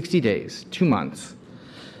 60 days, 2 months.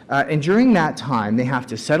 And during that time, they have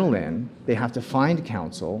to settle in, they have to find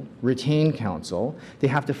counsel, retain counsel, they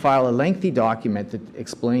have to file a lengthy document that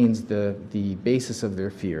explains the basis of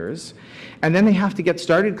their fears, and then they have to get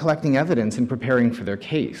started collecting evidence and preparing for their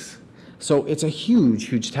case. So it's a huge,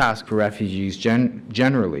 huge task for refugees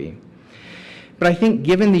generally. But I think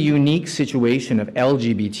given the unique situation of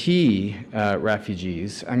LGBT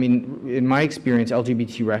refugees, I mean, in my experience,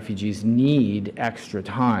 LGBT refugees need extra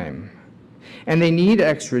time. And they need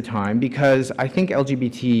extra time because I think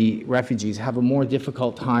LGBT refugees have a more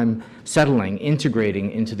difficult time settling,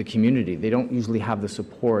 integrating into the community. They don't usually have the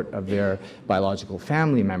support of their biological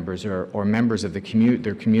family members or members of their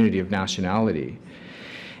community of nationality.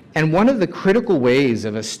 And one of the critical ways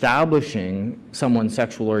of establishing someone's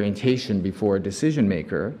sexual orientation before a decision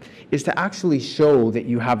maker is to actually show that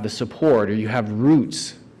you have the support or you have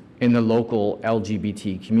roots in the local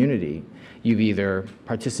LGBT community. You've either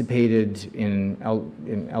participated in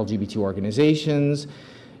LGBT organizations,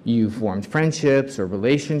 you've formed friendships or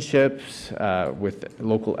relationships with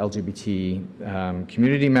local LGBT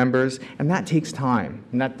community members, and that takes time,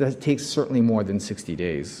 and that takes certainly more than 60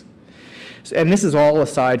 days. And this is all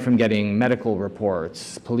aside from getting medical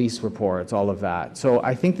reports, police reports, all of that. So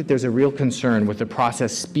I think that there's a real concern with the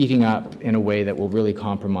process speeding up in a way that will really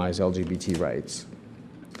compromise LGBT rights.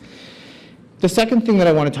 The second thing that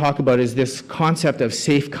I want to talk about is this concept of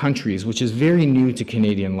safe countries, which is very new to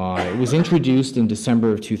Canadian law. It was introduced in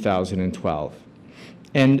December of 2012.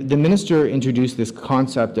 And the minister introduced this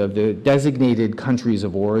concept of the designated countries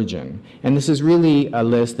of origin. And this is really a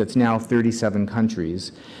list that's now 37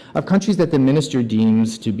 countries, of countries that the minister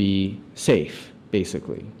deems to be safe,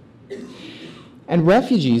 basically. And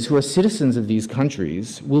refugees who are citizens of these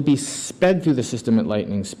countries will be sped through the system at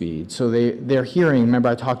lightning speed. So their hearing, remember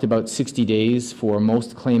I talked about 60 days for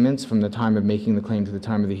most claimants from the time of making the claim to the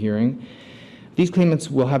time of the hearing. These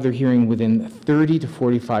claimants will have their hearing within 30 to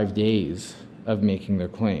 45 days of making their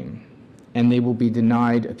claim. And they will be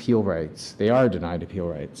denied appeal rights. They are denied appeal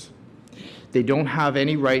rights. They don't have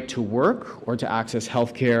any right to work or to access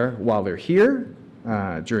health care while they're here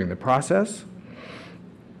during the process.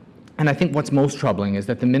 And I think what's most troubling is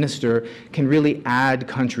that the minister can really add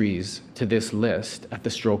countries to this list at the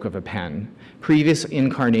stroke of a pen. Previous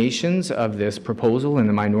incarnations of this proposal in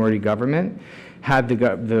the minority government had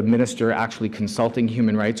the minister actually consulting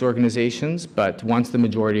human rights organizations, but once the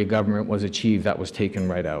majority of government was achieved, that was taken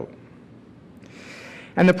right out.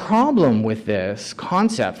 And the problem with this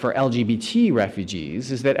concept for LGBT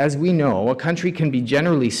refugees is that, as we know, a country can be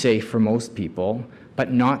generally safe for most people,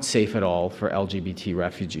 but not safe at all for LGBT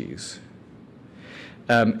refugees.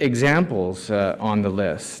 Examples on the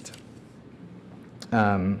list.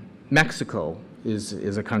 Mexico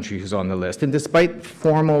is a country who's on the list. And despite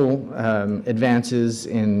formal advances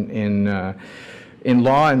in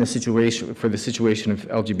law and the situation of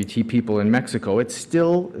LGBT people in Mexico, it's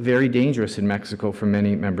still very dangerous in Mexico for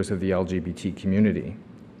many members of the LGBT community.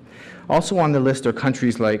 Also on the list are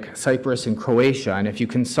countries like Cyprus and Croatia, and if you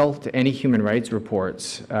consult any human rights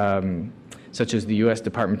reports, such as the US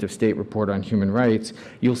Department of State report on human rights,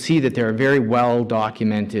 you'll see that there are very well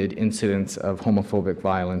documented incidents of homophobic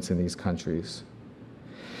violence in these countries.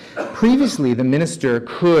 Previously, the minister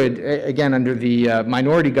could, again, under the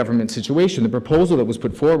minority government situation, the proposal that was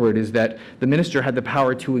put forward is that the minister had the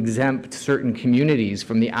power to exempt certain communities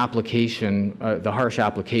from the application, the harsh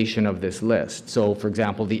application of this list. So, for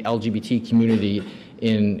example, the LGBT community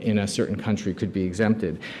in a certain country could be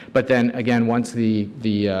exempted. But then, again, once the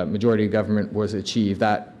majority of government was achieved,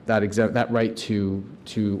 that right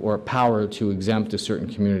or power to exempt a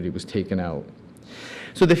certain community was taken out.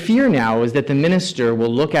 So the fear now is that the minister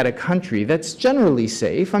will look at a country that's generally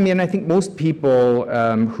safe. I mean, I think most people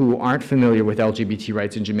who aren't familiar with LGBT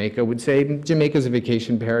rights in Jamaica would say Jamaica's a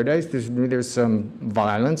vacation paradise. There's some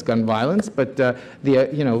violence, gun violence, but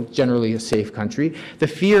generally a safe country. The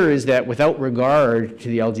fear is that without regard to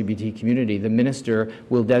the LGBT community, the minister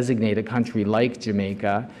will designate a country like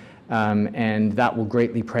Jamaica, and that will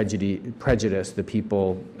greatly prejudice the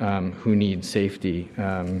people who need safety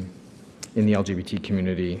in the LGBT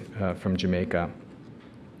community from Jamaica.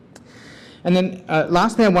 And then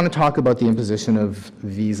lastly, I want to talk about the imposition of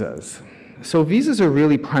visas. So visas are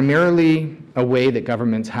really primarily a way that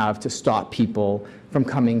governments have to stop people from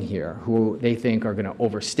coming here who they think are going to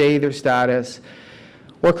overstay their status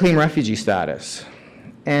or claim refugee status.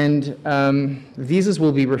 And visas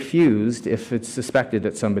will be refused if it's suspected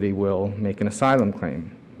that somebody will make an asylum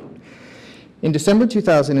claim. In December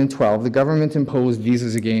 2012, the government imposed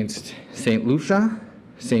visas against St. Lucia,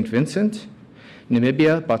 St. Vincent,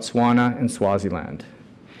 Namibia, Botswana, and Swaziland.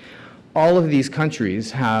 All of these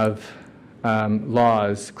countries have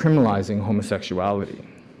laws criminalizing homosexuality.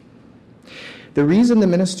 The reason the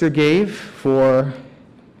minister gave for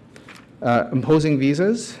imposing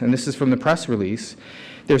visas, and this is from the press release,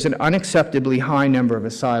 there's an unacceptably high number of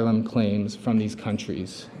asylum claims from these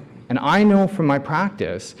countries. And I know from my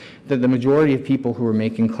practice that the majority of people who were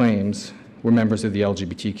making claims were members of the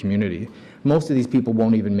LGBT community. Most of these people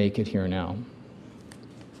won't even make it here now.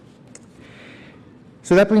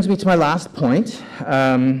 So that brings me to my last point,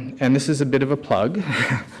 and this is a bit of a plug,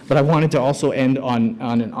 but I wanted to also end on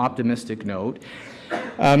an optimistic note.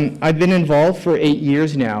 I've been involved for 8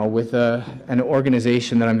 years now with an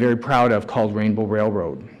organization that I'm very proud of called Rainbow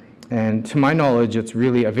Railroad. And to my knowledge, it's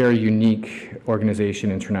really a very unique organization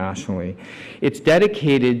internationally. It's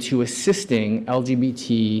dedicated to assisting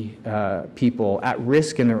LGBT people at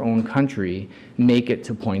risk in their own country make it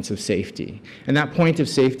to points of safety. And that point of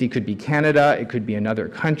safety could be Canada, it could be another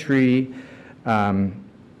country.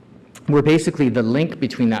 We're basically the link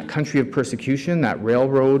between that country of persecution, that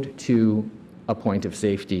railroad, to a point of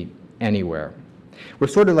safety anywhere. We're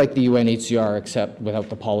sort of like the UNHCR, except without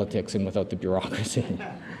the politics and without the bureaucracy.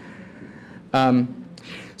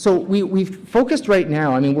 So we've focused right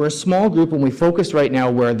now, I mean, we're a small group and we focused right now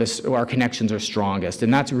where our connections are strongest,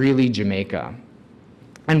 and that's really Jamaica.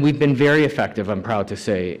 And we've been very effective, I'm proud to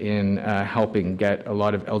say, in helping get a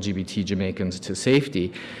lot of LGBT Jamaicans to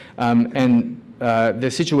safety. The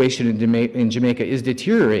situation in Jamaica is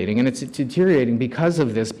deteriorating, and it's deteriorating because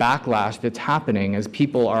of this backlash that's happening as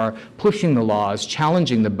people are pushing the laws,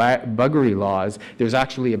 challenging the buggery laws. There's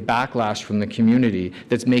actually a backlash from the community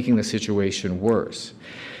that's making the situation worse.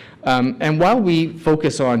 And while we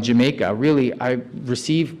focus on Jamaica, really, I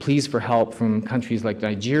receive pleas for help from countries like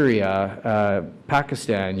Nigeria,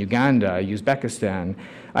 Pakistan, Uganda, Uzbekistan.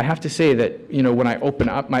 I have to say that, you know, when I open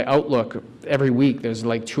up my Outlook every week, there's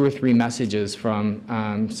like 2 or 3 messages from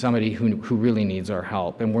somebody who really needs our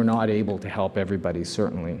help, and we're not able to help everybody,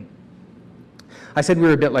 certainly. I said we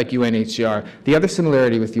were a bit like UNHCR. The other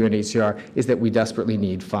similarity with UNHCR is that we desperately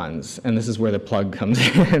need funds, and this is where the plug comes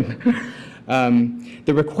in.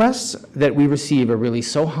 The requests that we receive are really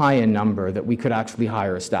so high in number that we could actually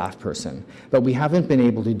hire a staff person. But we haven't been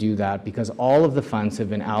able to do that because all of the funds have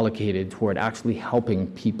been allocated toward actually helping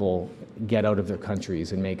people get out of their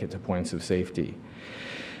countries and make it to points of safety.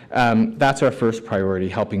 That's our first priority,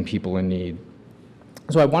 helping people in need.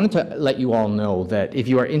 So I wanted to let you all know that if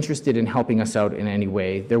you are interested in helping us out in any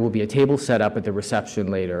way, there will be a table set up at the reception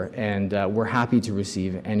later, and we're happy to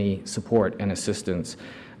receive any support and assistance,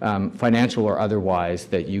 financial or otherwise,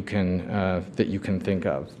 that you can think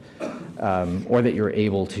of, or that you're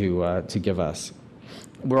able to give us.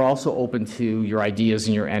 We're also open to your ideas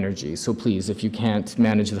and your energy. So please, if you can't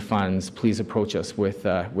manage the funds, please approach us with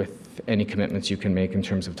any commitments you can make in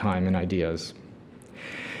terms of time and ideas.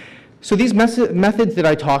 So these methods that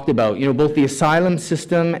I talked about, you know, both the asylum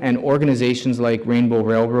system and organizations like Rainbow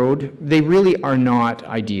Railroad, they really are not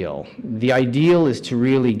ideal. The ideal is to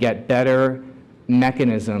really get better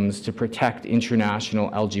mechanisms to protect international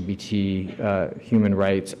LGBT human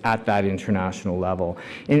rights at that international level.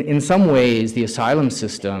 In some ways, the asylum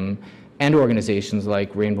system and organizations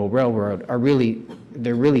like Rainbow Railroad are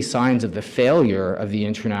really signs of the failure of the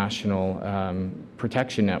international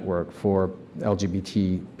protection network for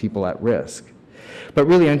LGBT people at risk. But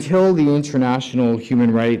really, until the international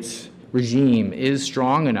human rights regime is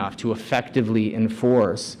strong enough to effectively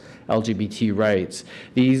enforce LGBT rights,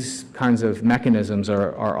 these kinds of mechanisms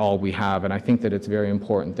are all we have, and I think that it's very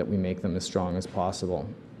important that we make them as strong as possible.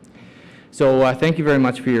 So thank you very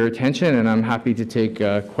much for your attention, and I'm happy to take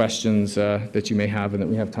questions that you may have and that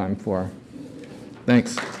we have time for.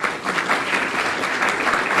 Thanks.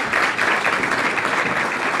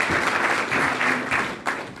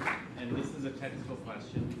 And this is a technical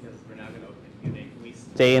question because we're now going to open Q&A. Can we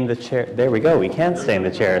stay in the chair? There we go. We can stay in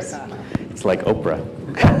the chairs. It's like Oprah.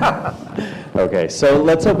 Okay, so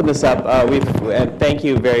let's open this up. Thank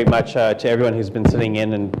you very much to everyone who's been sitting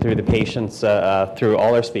in and through the patience through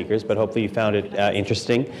all our speakers, but hopefully you found it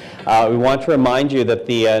interesting. We want to remind you that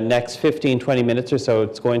the next 15, 20 minutes or so,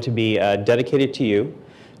 it's going to be dedicated to you,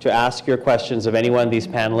 to ask your questions of any one of these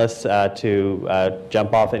panelists, to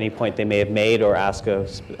jump off any point they may have made or ask a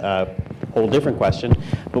whole different question.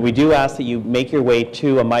 But we do ask that you make your way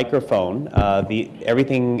to a microphone.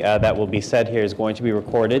 Everything that will be said here is going to be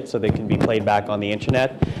recorded so they can be played back on the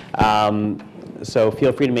internet. So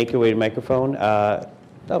feel free to make your way to the microphone.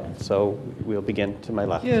 So we'll begin to my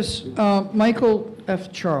left. Yes, Michael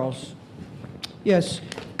F. Charles. Yes.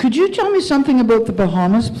 Could you tell me something about the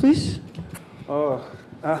Bahamas, please?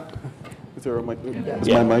 Is there a mic? Is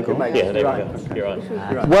Yeah. my mic on? Yeah, there we go. You're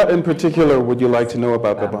on. What in particular would you like to know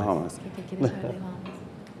about the Bahamas?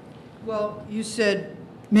 Well, you said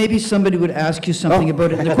maybe somebody would ask you something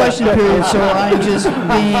about it in the question period, so I'm just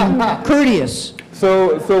being courteous.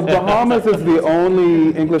 So Bahamas is the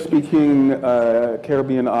only English-speaking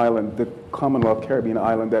Caribbean island, the Commonwealth Caribbean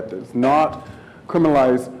island, that does not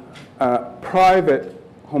criminalize private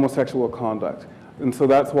homosexual conduct. And so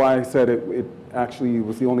that's why I said it actually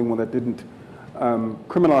was the only one that didn't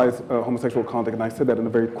criminalize homosexual conduct. And I said that in a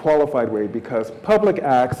very qualified way because public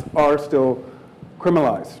acts are still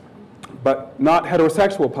criminalized, but not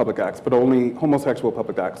heterosexual public acts, but only homosexual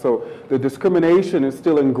public acts. So the discrimination is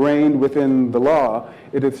still ingrained within the law.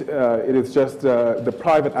 It is just the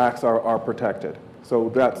private acts are protected. So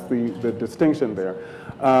that's the distinction there.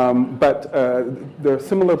 But there are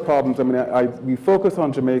similar problems. I mean, we focus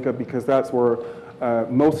on Jamaica because that's where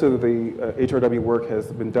most of the HRW work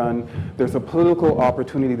has been done. There's a political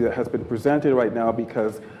opportunity that has been presented right now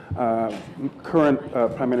because current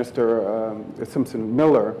Prime Minister Simpson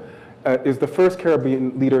Miller is the first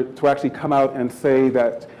Caribbean leader to actually come out and say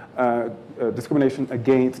that discrimination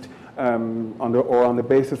against on the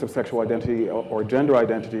basis of sexual identity or gender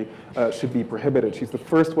identity should be prohibited. She's the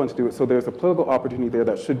first one to do it. So there's a political opportunity there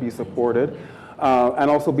that should be supported.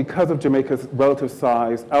 And also because of Jamaica's relative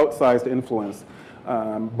size, outsized influence,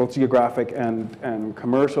 both geographic and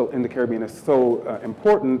commercial in the Caribbean is so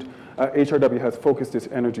important. HRW has focused its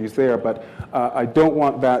energies there, but I don't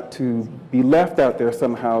want that to be left out there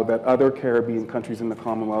somehow that other Caribbean countries in the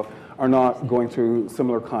Commonwealth are not going through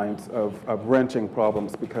similar kinds of wrenching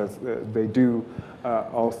problems because they do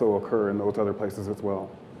also occur in those other places as well.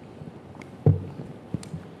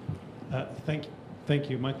 Thank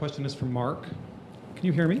you. My question is for Mark. Can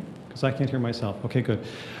you hear me? Because I can't hear myself. Okay, good.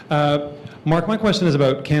 Mark, my question is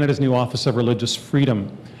about Canada's new Office of Religious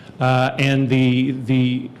Freedom. And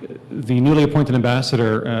the newly appointed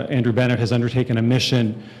ambassador, Andrew Bennett, has undertaken a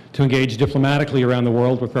mission to engage diplomatically around the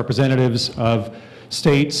world with representatives of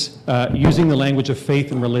states using the language of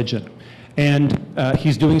faith and religion. And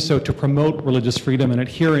he's doing so to promote religious freedom and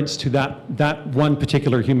adherence to that one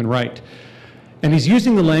particular human right. And he's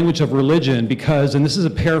using the language of religion because, and this is a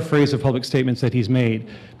paraphrase of public statements that he's made,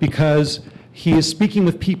 because he is speaking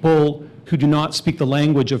with people who do not speak the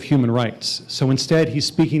language of human rights. So instead, he's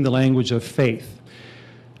speaking the language of faith.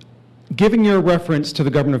 Given your reference to the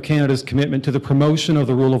Government of Canada's commitment to the promotion of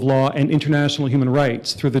the rule of law and international human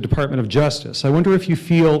rights through the Department of Justice, I wonder if you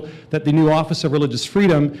feel that the new Office of Religious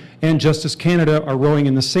Freedom and Justice Canada are rowing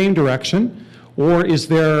in the same direction, or is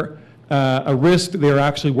there a risk that they're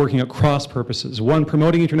actually working at cross purposes, one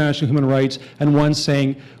promoting international human rights and one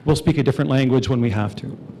saying, we'll speak a different language when we have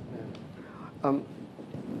to?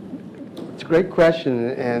 It's a great question,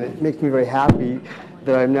 and it makes me very happy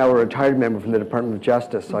that I'm now a retired member from the Department of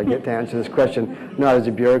Justice, so I get to answer this question not as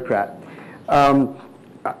a bureaucrat.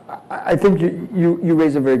 I think you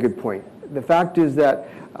raise a very good point. The fact is that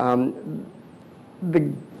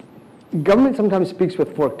the government sometimes speaks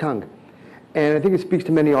with forked tongue, and I think it speaks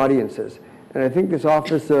to many audiences. And I think this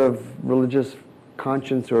Office of Religious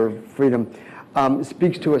Conscience or Freedom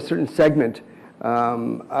speaks to a certain segment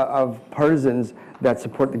of partisans that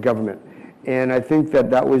support the government. And I think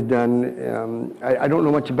that was done, I don't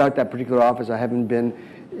know much about that particular office. I haven't been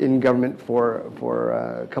in government for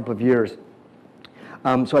a couple of years.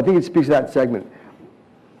 So I think it speaks to that segment.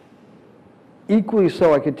 Equally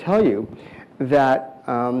so, I could tell you that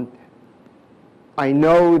I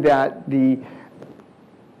know that the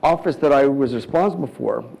office that I was responsible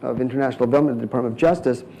for of international development at the Department of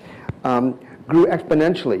Justice grew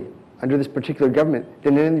exponentially under this particular government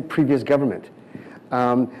than in any previous government.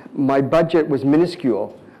 My budget was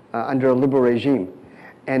minuscule under a liberal regime,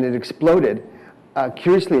 and it exploded,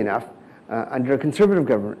 curiously enough, under a conservative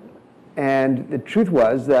government. And the truth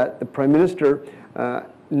was that the Prime Minister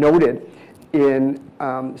noted in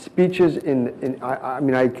speeches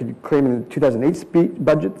I could claim in the 2008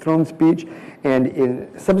 budget throne speech and in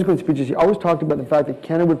subsequent speeches, he always talked about the fact that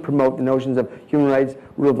Canada would promote the notions of human rights,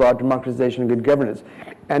 rule of law, democratization, and good governance.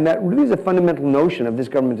 And that really is a fundamental notion of this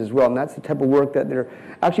government as well, and that's the type of work that they're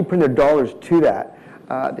actually putting their dollars to that.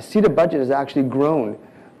 The CETA budget has actually grown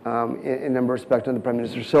in a number of respects under the Prime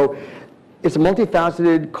Minister. So it's a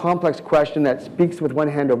multifaceted, complex question that speaks with one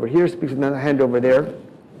hand over here, speaks with another hand over there.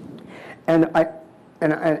 And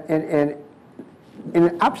in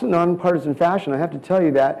an absolute nonpartisan fashion, I have to tell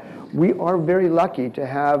you that we are very lucky to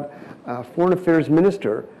have a Foreign Affairs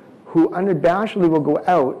Minister who unabashedly will go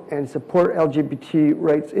out and support LGBT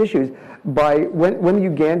rights issues. When the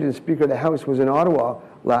Ugandan Speaker of the House was in Ottawa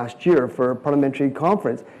last year for a parliamentary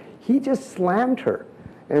conference, he just slammed her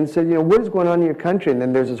and said, you know, what is going on in your country? And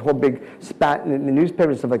then there's this whole big spat in the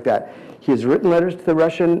newspaper and stuff like that. He has written letters to the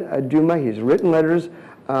Russian Duma. He's written letters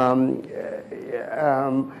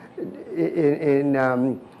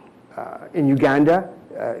in Uganda.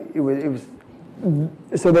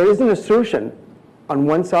 So there is an assertion on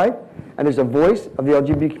one side, and there's a voice of the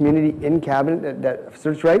LGBT community in cabinet that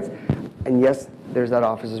asserts rights, and yes, there's that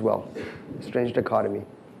office as well. Strange dichotomy.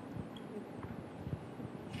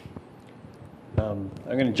 I'm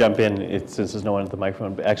going to jump in since there's no one at the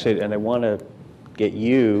microphone, but actually, and I want to get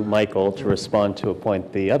you, Michael, to respond to a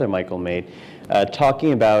point the other Michael made,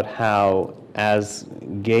 talking about how as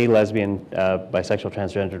gay, lesbian, bisexual,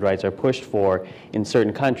 transgender rights are pushed for in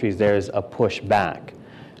certain countries, there's a pushback.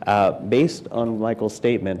 Based on Michael's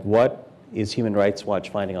statement, what is Human Rights Watch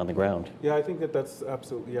finding on the ground? Yeah, I think that that's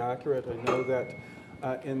absolutely accurate. I know that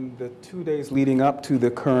in the 2 days leading up to the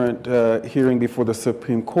current hearing before the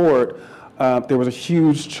Supreme Court, there was a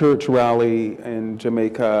huge church rally in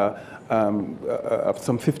Jamaica of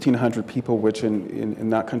some 1,500 people, which in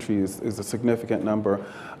that country is a significant number,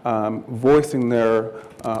 voicing their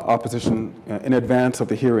opposition in advance of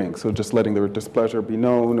the hearing. So just letting their displeasure be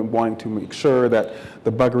known and wanting to make sure that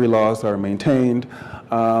the buggery laws are maintained.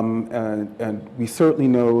 And we certainly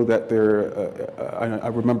know that I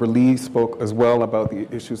remember Lee spoke as well about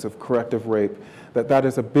the issues of corrective rape, that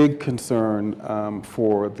is a big concern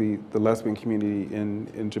for the lesbian community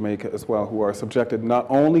in Jamaica as well, who are subjected not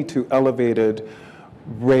only to elevated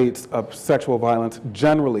rates of sexual violence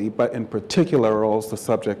generally, but in particular are also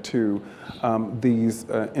subject to these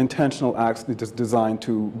intentional acts just designed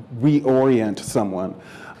to reorient someone.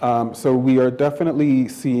 So we are definitely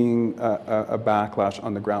seeing a backlash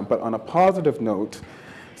on the ground. But on a positive note,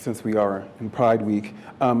 since we are in Pride Week,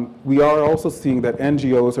 we are also seeing that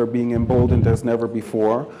NGOs are being emboldened as never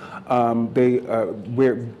before.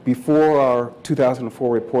 Before our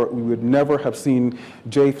 2004 report, we would never have seen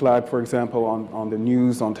J-Flag, for example, on the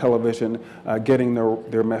news, on television, getting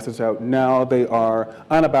their message out. Now they are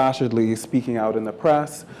unabashedly speaking out in the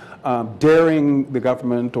press, daring the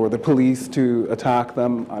government or the police to attack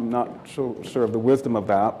them. I'm not sure of the wisdom of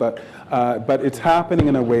that, but it's happening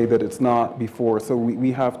in a way that it's not before. So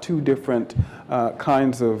we have two different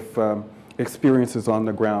kinds of experiences on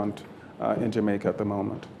the ground in Jamaica at the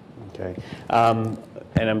moment. Okay. And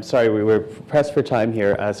I'm sorry, we were pressed for time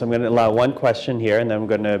here, so I'm going to allow one question here, and then I'm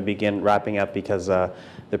going to begin wrapping up because the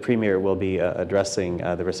Premier will be addressing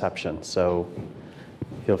the reception. So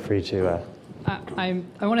feel free to... I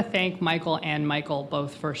want to thank Michael and Michael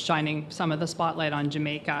both for shining some of the spotlight on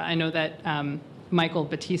Jamaica. I know that Michael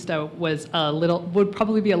Batista would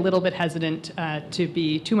probably be a little bit hesitant to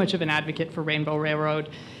be too much of an advocate for Rainbow Railroad.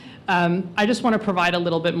 I just want to provide a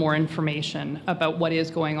little bit more information about what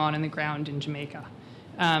is going on in the ground in Jamaica.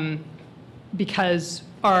 Because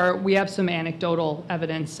we have some anecdotal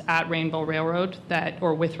evidence at Rainbow Railroad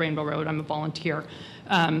or with Rainbow Railroad, I'm a volunteer,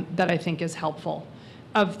 that I think is helpful.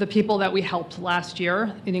 Of the people that we helped last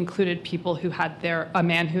year, it included people who had a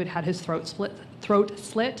man who had had his throat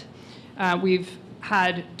slit. We've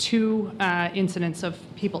had 2 incidents of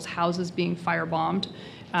people's houses being firebombed.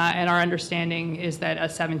 And our understanding is that a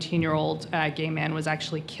 17-year-old gay man was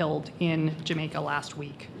actually killed in Jamaica last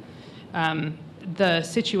week. The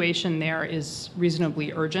situation there is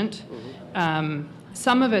reasonably urgent.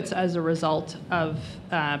 Some of it's as a result of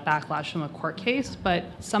backlash from a court case, but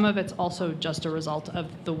some of it's also just a result of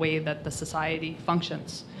the way that the society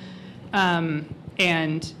functions. I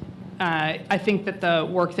think that the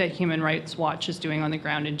work that Human Rights Watch is doing on the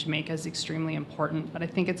ground in Jamaica is extremely important, but I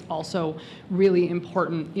think it's also really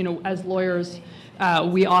important, you know, as lawyers,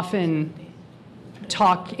 we often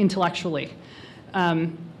talk intellectually.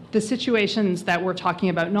 The situations that we're talking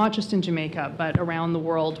about, not just in Jamaica, but around the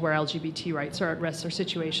world where LGBT rights are at risk, are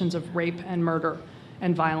situations of rape and murder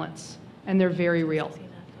and violence, and they're very real.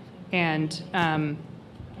 And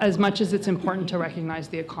as much as it's important to recognize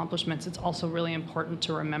the accomplishments, it's also really important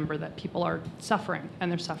to remember that people are suffering,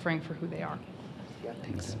 and they're suffering for who they are.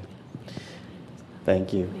 Thanks.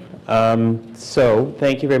 Thank you. So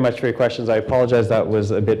thank you very much for your questions. I apologize that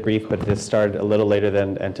was a bit brief, but this started a little later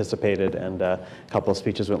than anticipated, and a couple of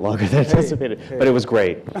speeches went longer than anticipated, but it was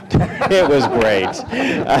great. It was great.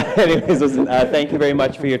 Anyways, listen, thank you very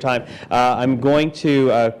much for your time. I'm going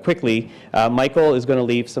to quickly, Michael is going to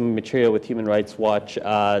leave some material with Human Rights Watch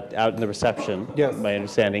out in the reception, Yes. my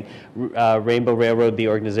understanding. Rainbow Railroad, the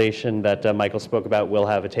organization that Michael spoke about, will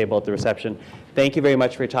have a table at the reception. Thank you very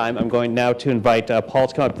much for your time. I'm going now to invite Paul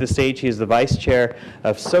to come up to the stage. He is the Vice Chair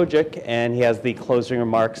of SOGIC, and he has the closing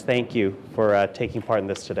remarks. Thank you for taking part in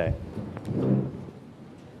this today. On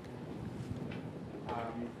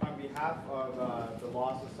behalf of the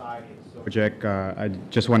Law Society and SOGIC, I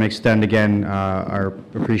just want to extend again our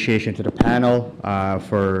appreciation to the panel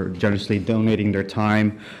for generously donating their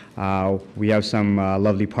time. We have some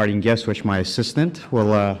lovely parting gifts, which my assistant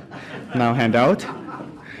will now hand out.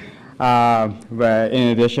 But in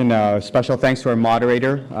addition, special thanks to our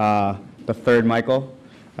moderator, the third Michael,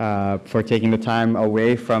 for taking the time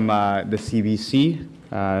away from the CBC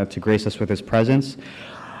to grace us with his presence.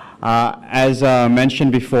 As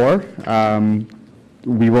mentioned before,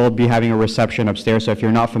 we will be having a reception upstairs, so if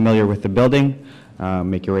you're not familiar with the building,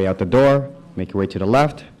 make your way out the door, make your way to the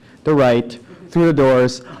left, the right, through the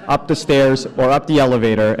doors, up the stairs, or up the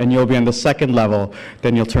elevator, and you'll be on the second level.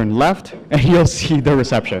 Then you'll turn left, and you'll see the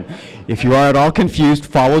reception. If you are at all confused,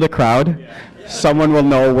 follow the crowd. Someone will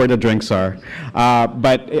know where the drinks are.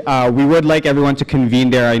 But we would like everyone to convene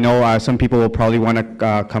there. I know some people will probably want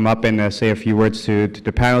to come up and say a few words to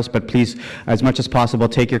the panelists, but please, as much as possible,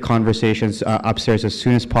 take your conversations upstairs as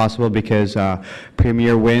soon as possible, because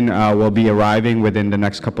Premier Wynne will be arriving within the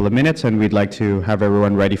next couple of minutes, and we'd like to have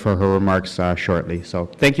everyone ready for her remarks shortly. So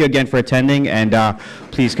thank you again for attending, and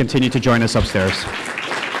please continue to join us upstairs.